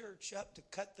of the church up to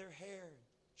cut their hair and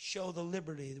show the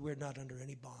liberty that we're not under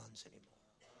any bonds anymore.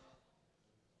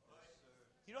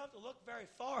 You don't have to look very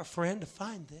far, friend, to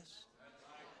find this.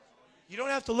 You don't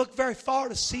have to look very far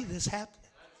to see this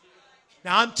happening.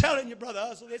 Now, I'm telling you, Brother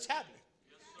Usley, it's happening.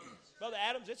 Brother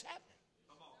Adams, it's happening.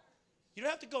 You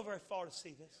don't have to go very far to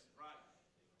see this.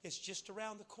 It's just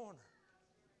around the corner.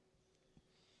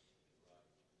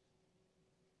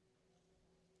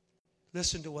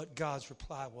 Listen to what God's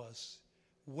reply was.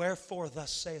 Wherefore thus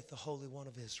saith the Holy One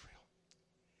of Israel.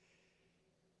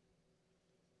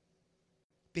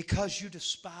 Because you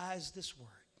despise this word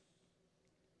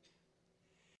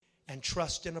and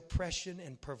trust in oppression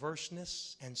and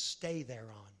perverseness and stay thereon.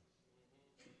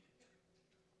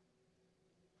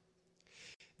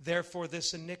 Therefore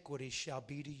this iniquity shall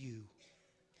be to you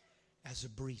as a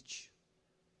breach,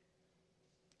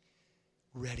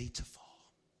 ready to fall,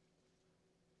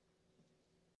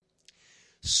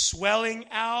 swelling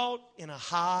out in a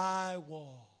high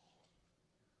wall,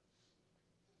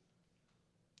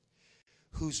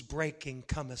 whose breaking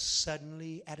cometh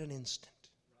suddenly at an instant.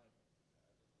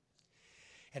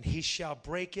 And he shall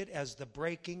break it as the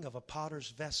breaking of a potter's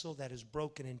vessel that is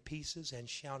broken in pieces, and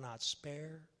shall not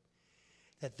spare,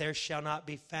 that there shall not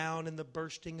be found in the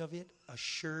bursting of it a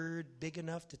sherd big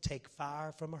enough to take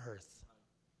fire from a hearth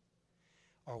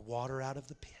or water out of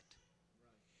the pit.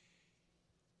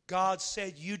 God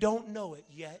said, you don't know it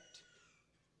yet,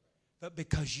 but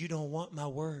because you don't want my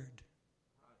word,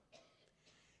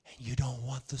 and you don't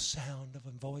want the sound of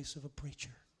a voice of a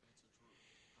preacher,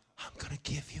 I'm going to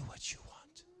give you what you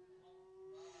want.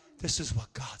 This is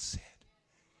what God said.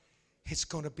 It's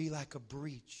going to be like a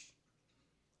breach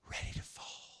ready to fall.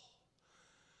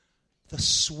 The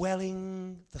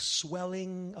swelling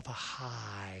of a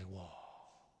high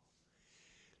wall.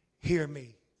 Hear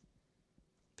me.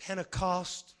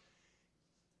 Pentecost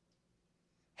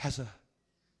has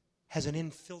an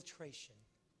infiltration.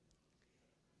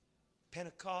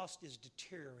 Pentecost is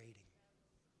deteriorating.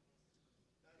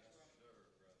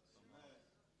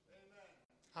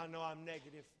 I know I'm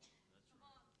negative.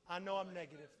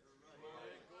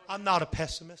 I'm not a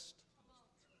pessimist.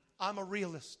 I'm a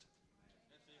realist.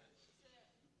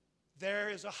 There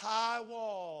is a high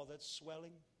wall that's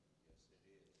swelling,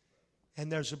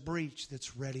 and there's a breach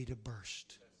that's ready to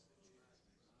burst.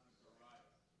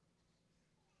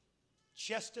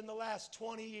 Just in the last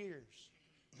 20 years,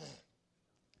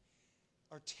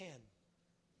 or 10,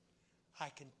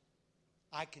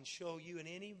 I can show you, and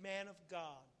any man of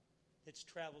God that's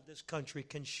traveled this country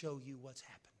can show you what's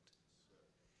happened.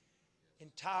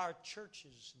 Entire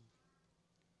churches and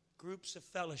groups of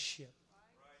fellowship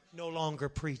no longer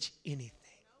preach anything.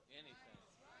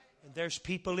 And there's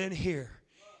people in here,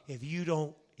 if you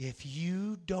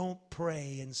don't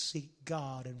pray and seek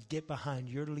God and get behind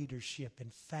your leadership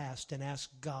and fast and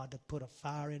ask God to put a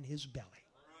fire in his belly,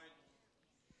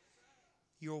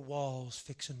 your wall's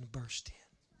fixing to burst in.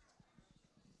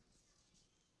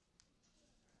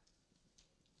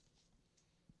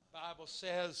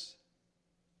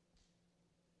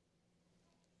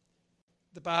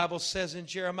 The Bible says in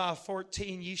Jeremiah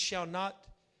 14, ye shall not,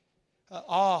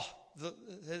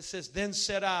 it says, then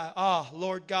said I,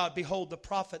 Lord God, behold, the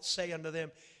prophets say unto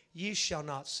them, ye shall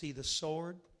not see the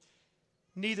sword,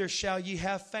 neither shall ye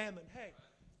have famine. Hey,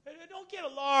 don't get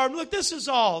alarmed. Look, this is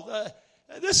over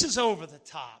the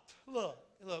top. Look,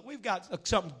 we've got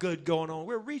something good going on.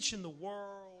 We're reaching the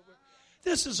world.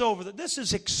 This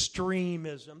is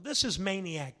extremism. This is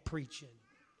maniac preaching.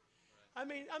 I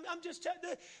mean, I'm just telling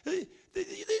you,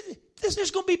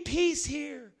 there's going to be peace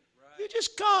here. You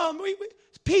just come.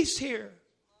 Peace here.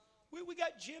 We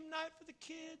got gym night for the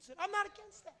kids. And I'm not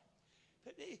against that.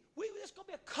 It's going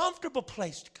to be a comfortable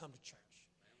place to come to church.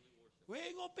 We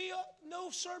ain't going to be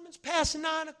no sermons past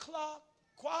 9 o'clock.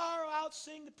 Choir will out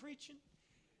sing the preaching.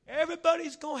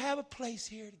 Everybody's going to have a place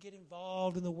here to get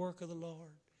involved in the work of the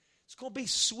Lord. It's going to be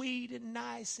sweet and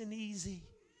nice and easy.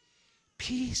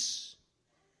 Peace.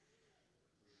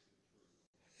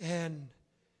 And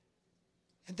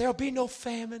there'll be no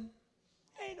famine.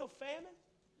 There ain't no famine.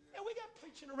 And we got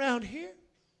preaching around here.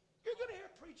 You're going to hear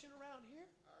preaching around here.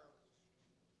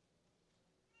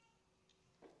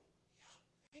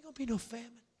 Ain't going to be no famine.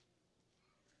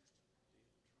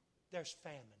 There's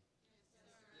famine.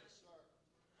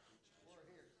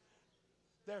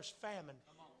 There's famine.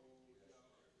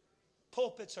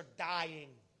 Pulpits are dying.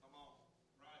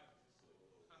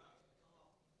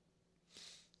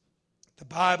 The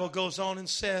Bible goes on and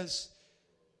says,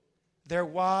 their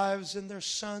wives and their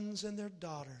sons and their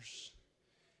daughters,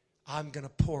 I'm going to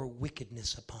pour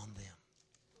wickedness upon them.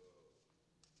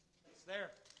 It's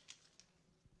there.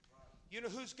 You know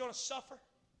who's going to suffer?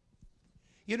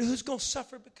 You know who's going to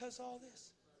suffer because of all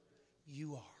this?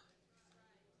 You are.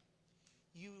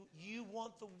 You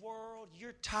want the world.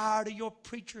 You're tired of your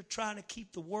preacher trying to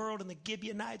keep the world and the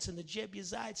Gibeonites and the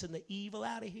Jebusites and the evil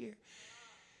out of here.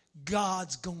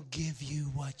 God's going to give you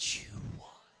what you want.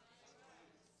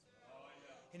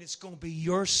 And it's going to be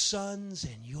your sons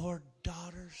and your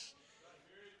daughters.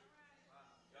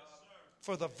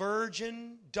 For the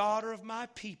virgin daughter of my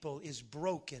people is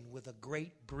broken with a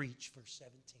great breach, verse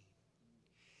 17,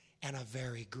 and a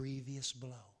very grievous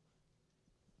blow.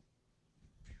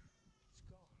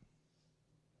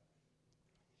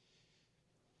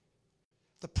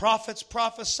 The prophets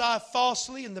prophesy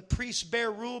falsely, and the priests bear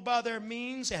rule by their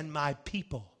means, and my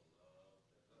people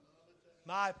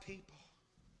love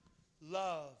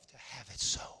to have it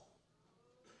so.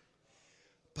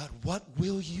 But what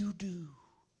will you do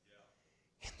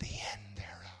in the end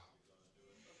thereof?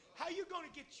 How are you going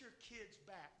to get your kids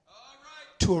back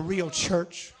to a real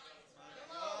church?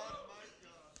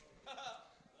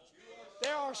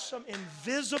 There are some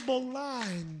invisible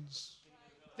lines.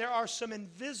 There are some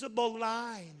invisible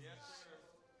lines.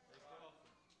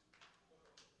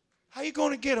 How are you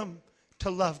going to get them to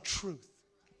love truth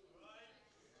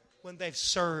when they've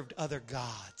served other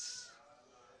gods?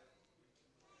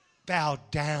 Bow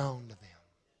down to them.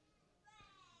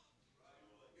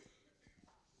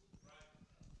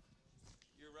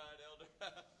 You're right, Elder.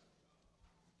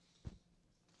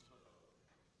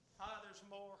 There's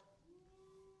more.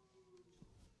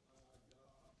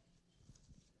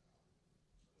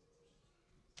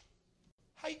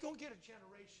 How are you going to get a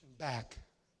generation back?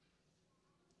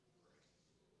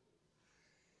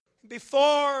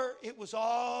 Before it was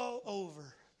all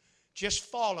over, just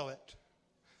follow it.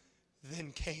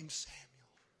 Then came Samuel.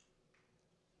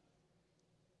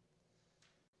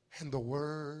 And the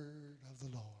word of the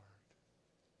Lord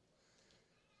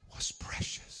was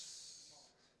precious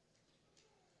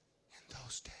in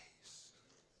those days.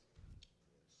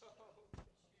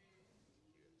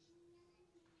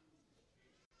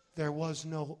 There was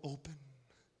no open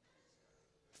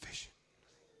vision.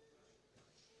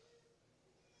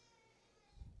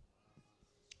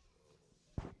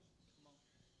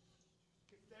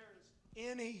 If there is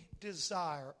any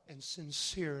desire and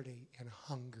sincerity and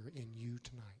hunger in you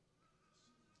tonight,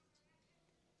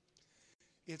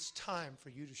 it's time for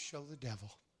you to show the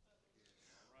devil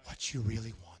what you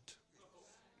really want.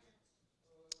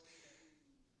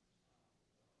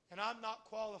 And I'm not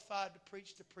qualified to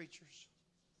preach to preachers,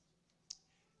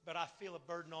 but I feel a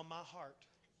burden on my heart.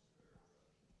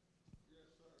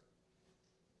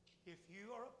 If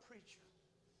you are a preacher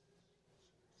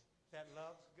that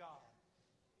loves God,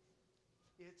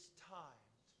 it's time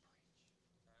to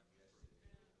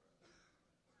preach.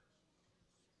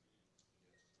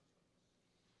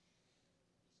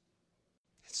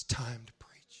 It's time to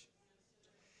preach.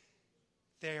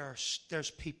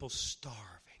 there's people starving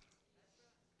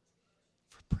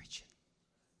for preaching.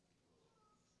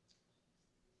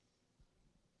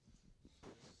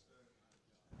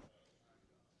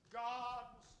 God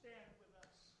will stand with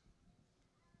us.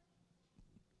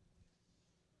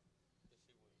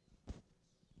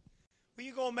 Well,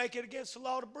 you're going to make it against the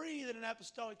law to breathe in an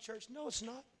apostolic church. No, it's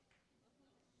not.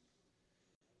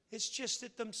 It's just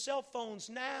that them cell phones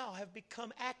now have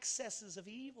become accesses of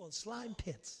evil and slime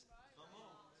pits.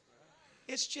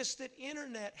 It's just that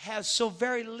internet has so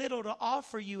very little to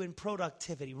offer you in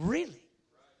productivity. Really.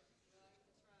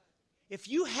 If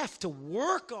you have to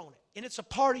work on it and it's a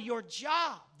part of your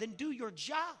job, then do your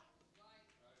job.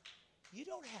 You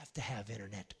don't have to have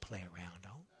internet to play around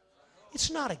on. It's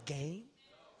not a game.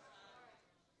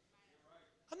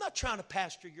 I'm not trying to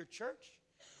pastor your church.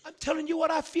 I'm telling you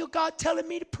what I feel God telling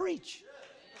me to preach.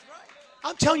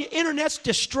 I'm telling you, internet's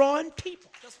destroying people.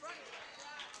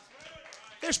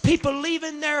 There's people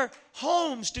leaving their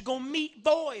homes to go meet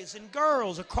boys and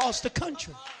girls across the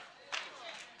country.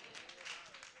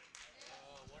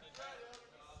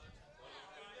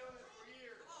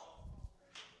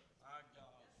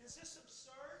 Is this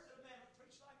absurd that a man would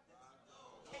preach like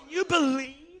this? Can you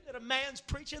believe that a man's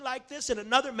preaching like this in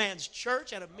another man's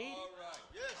church at a meeting?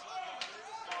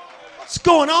 What's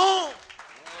going on?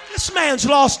 This man's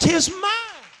lost his mind.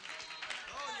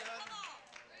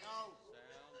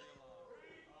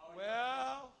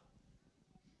 Well,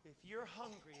 if you're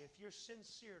hungry, if you're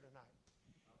sincere tonight,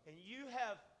 and you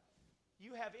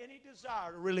have any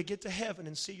desire to really get to heaven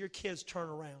and see your kids turn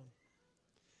around,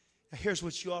 now here's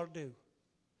what you ought to do.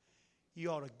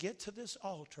 You ought to get to this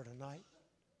altar tonight,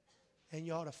 and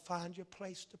you ought to find your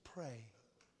place to pray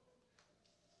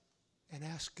and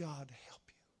ask God to help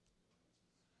you.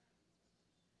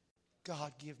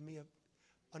 God,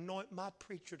 anoint my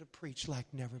preacher to preach like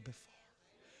never before.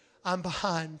 I'm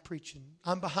behind preaching.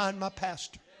 I'm behind my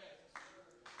pastor.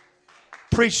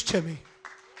 Preach to me.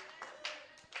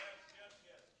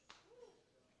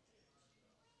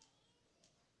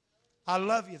 I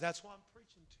love you. That's why I'm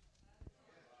preaching to you.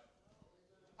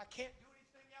 I can't do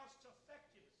anything else to affect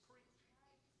you to preach.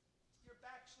 You're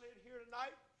backslid here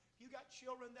tonight. You got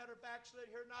children that are backslid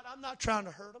here tonight. I'm not trying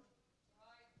to hurt them.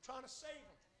 I'm trying to save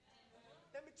them.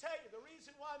 Let me tell you, the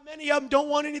reason why many of them don't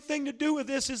want anything to do with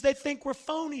this is they think we're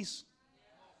phonies.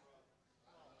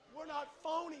 We're not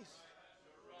phonies.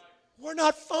 We're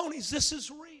not phonies. This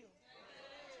is real.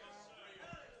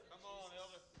 Come on,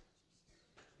 Elder.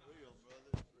 Real,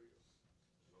 brother. Real.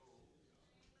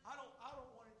 I don't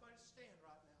want anybody to stand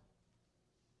right now.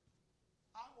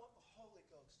 I want the Holy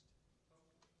Ghost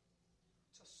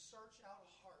to search out a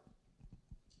heart.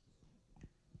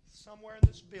 Somewhere in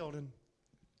this building,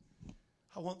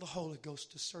 I want the Holy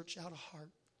Ghost to search out a heart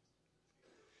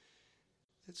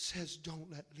that says, don't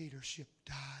let leadership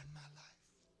die in my life.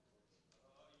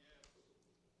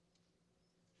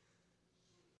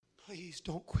 Please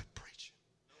don't quit preaching.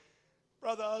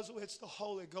 Brother Oswald, it's the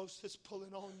Holy Ghost that's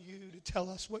pulling on you to tell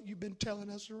us what you've been telling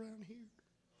us around here.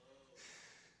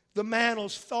 The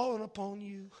mantle's falling upon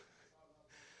you.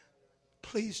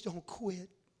 Please don't quit.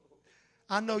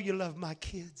 I know you love my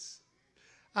kids.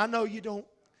 I know you're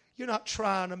not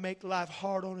trying to make life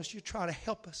hard on us. You're trying to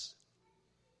help us.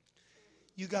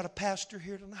 You got a pastor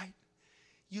here tonight.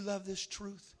 You love this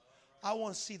truth. I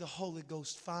want to see the Holy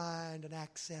Ghost find an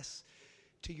access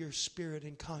to your spirit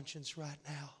and conscience right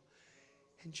now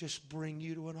and just bring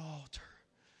you to an altar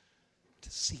to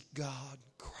seek God,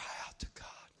 cry out to God.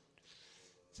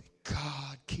 Say,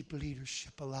 God, keep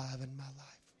leadership alive in my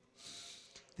life.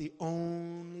 The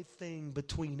only thing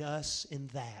between us and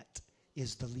that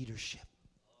is the leadership.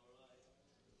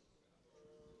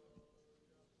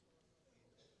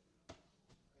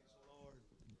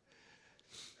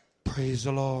 Praise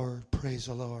the Lord. Praise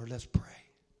the Lord. Let's pray.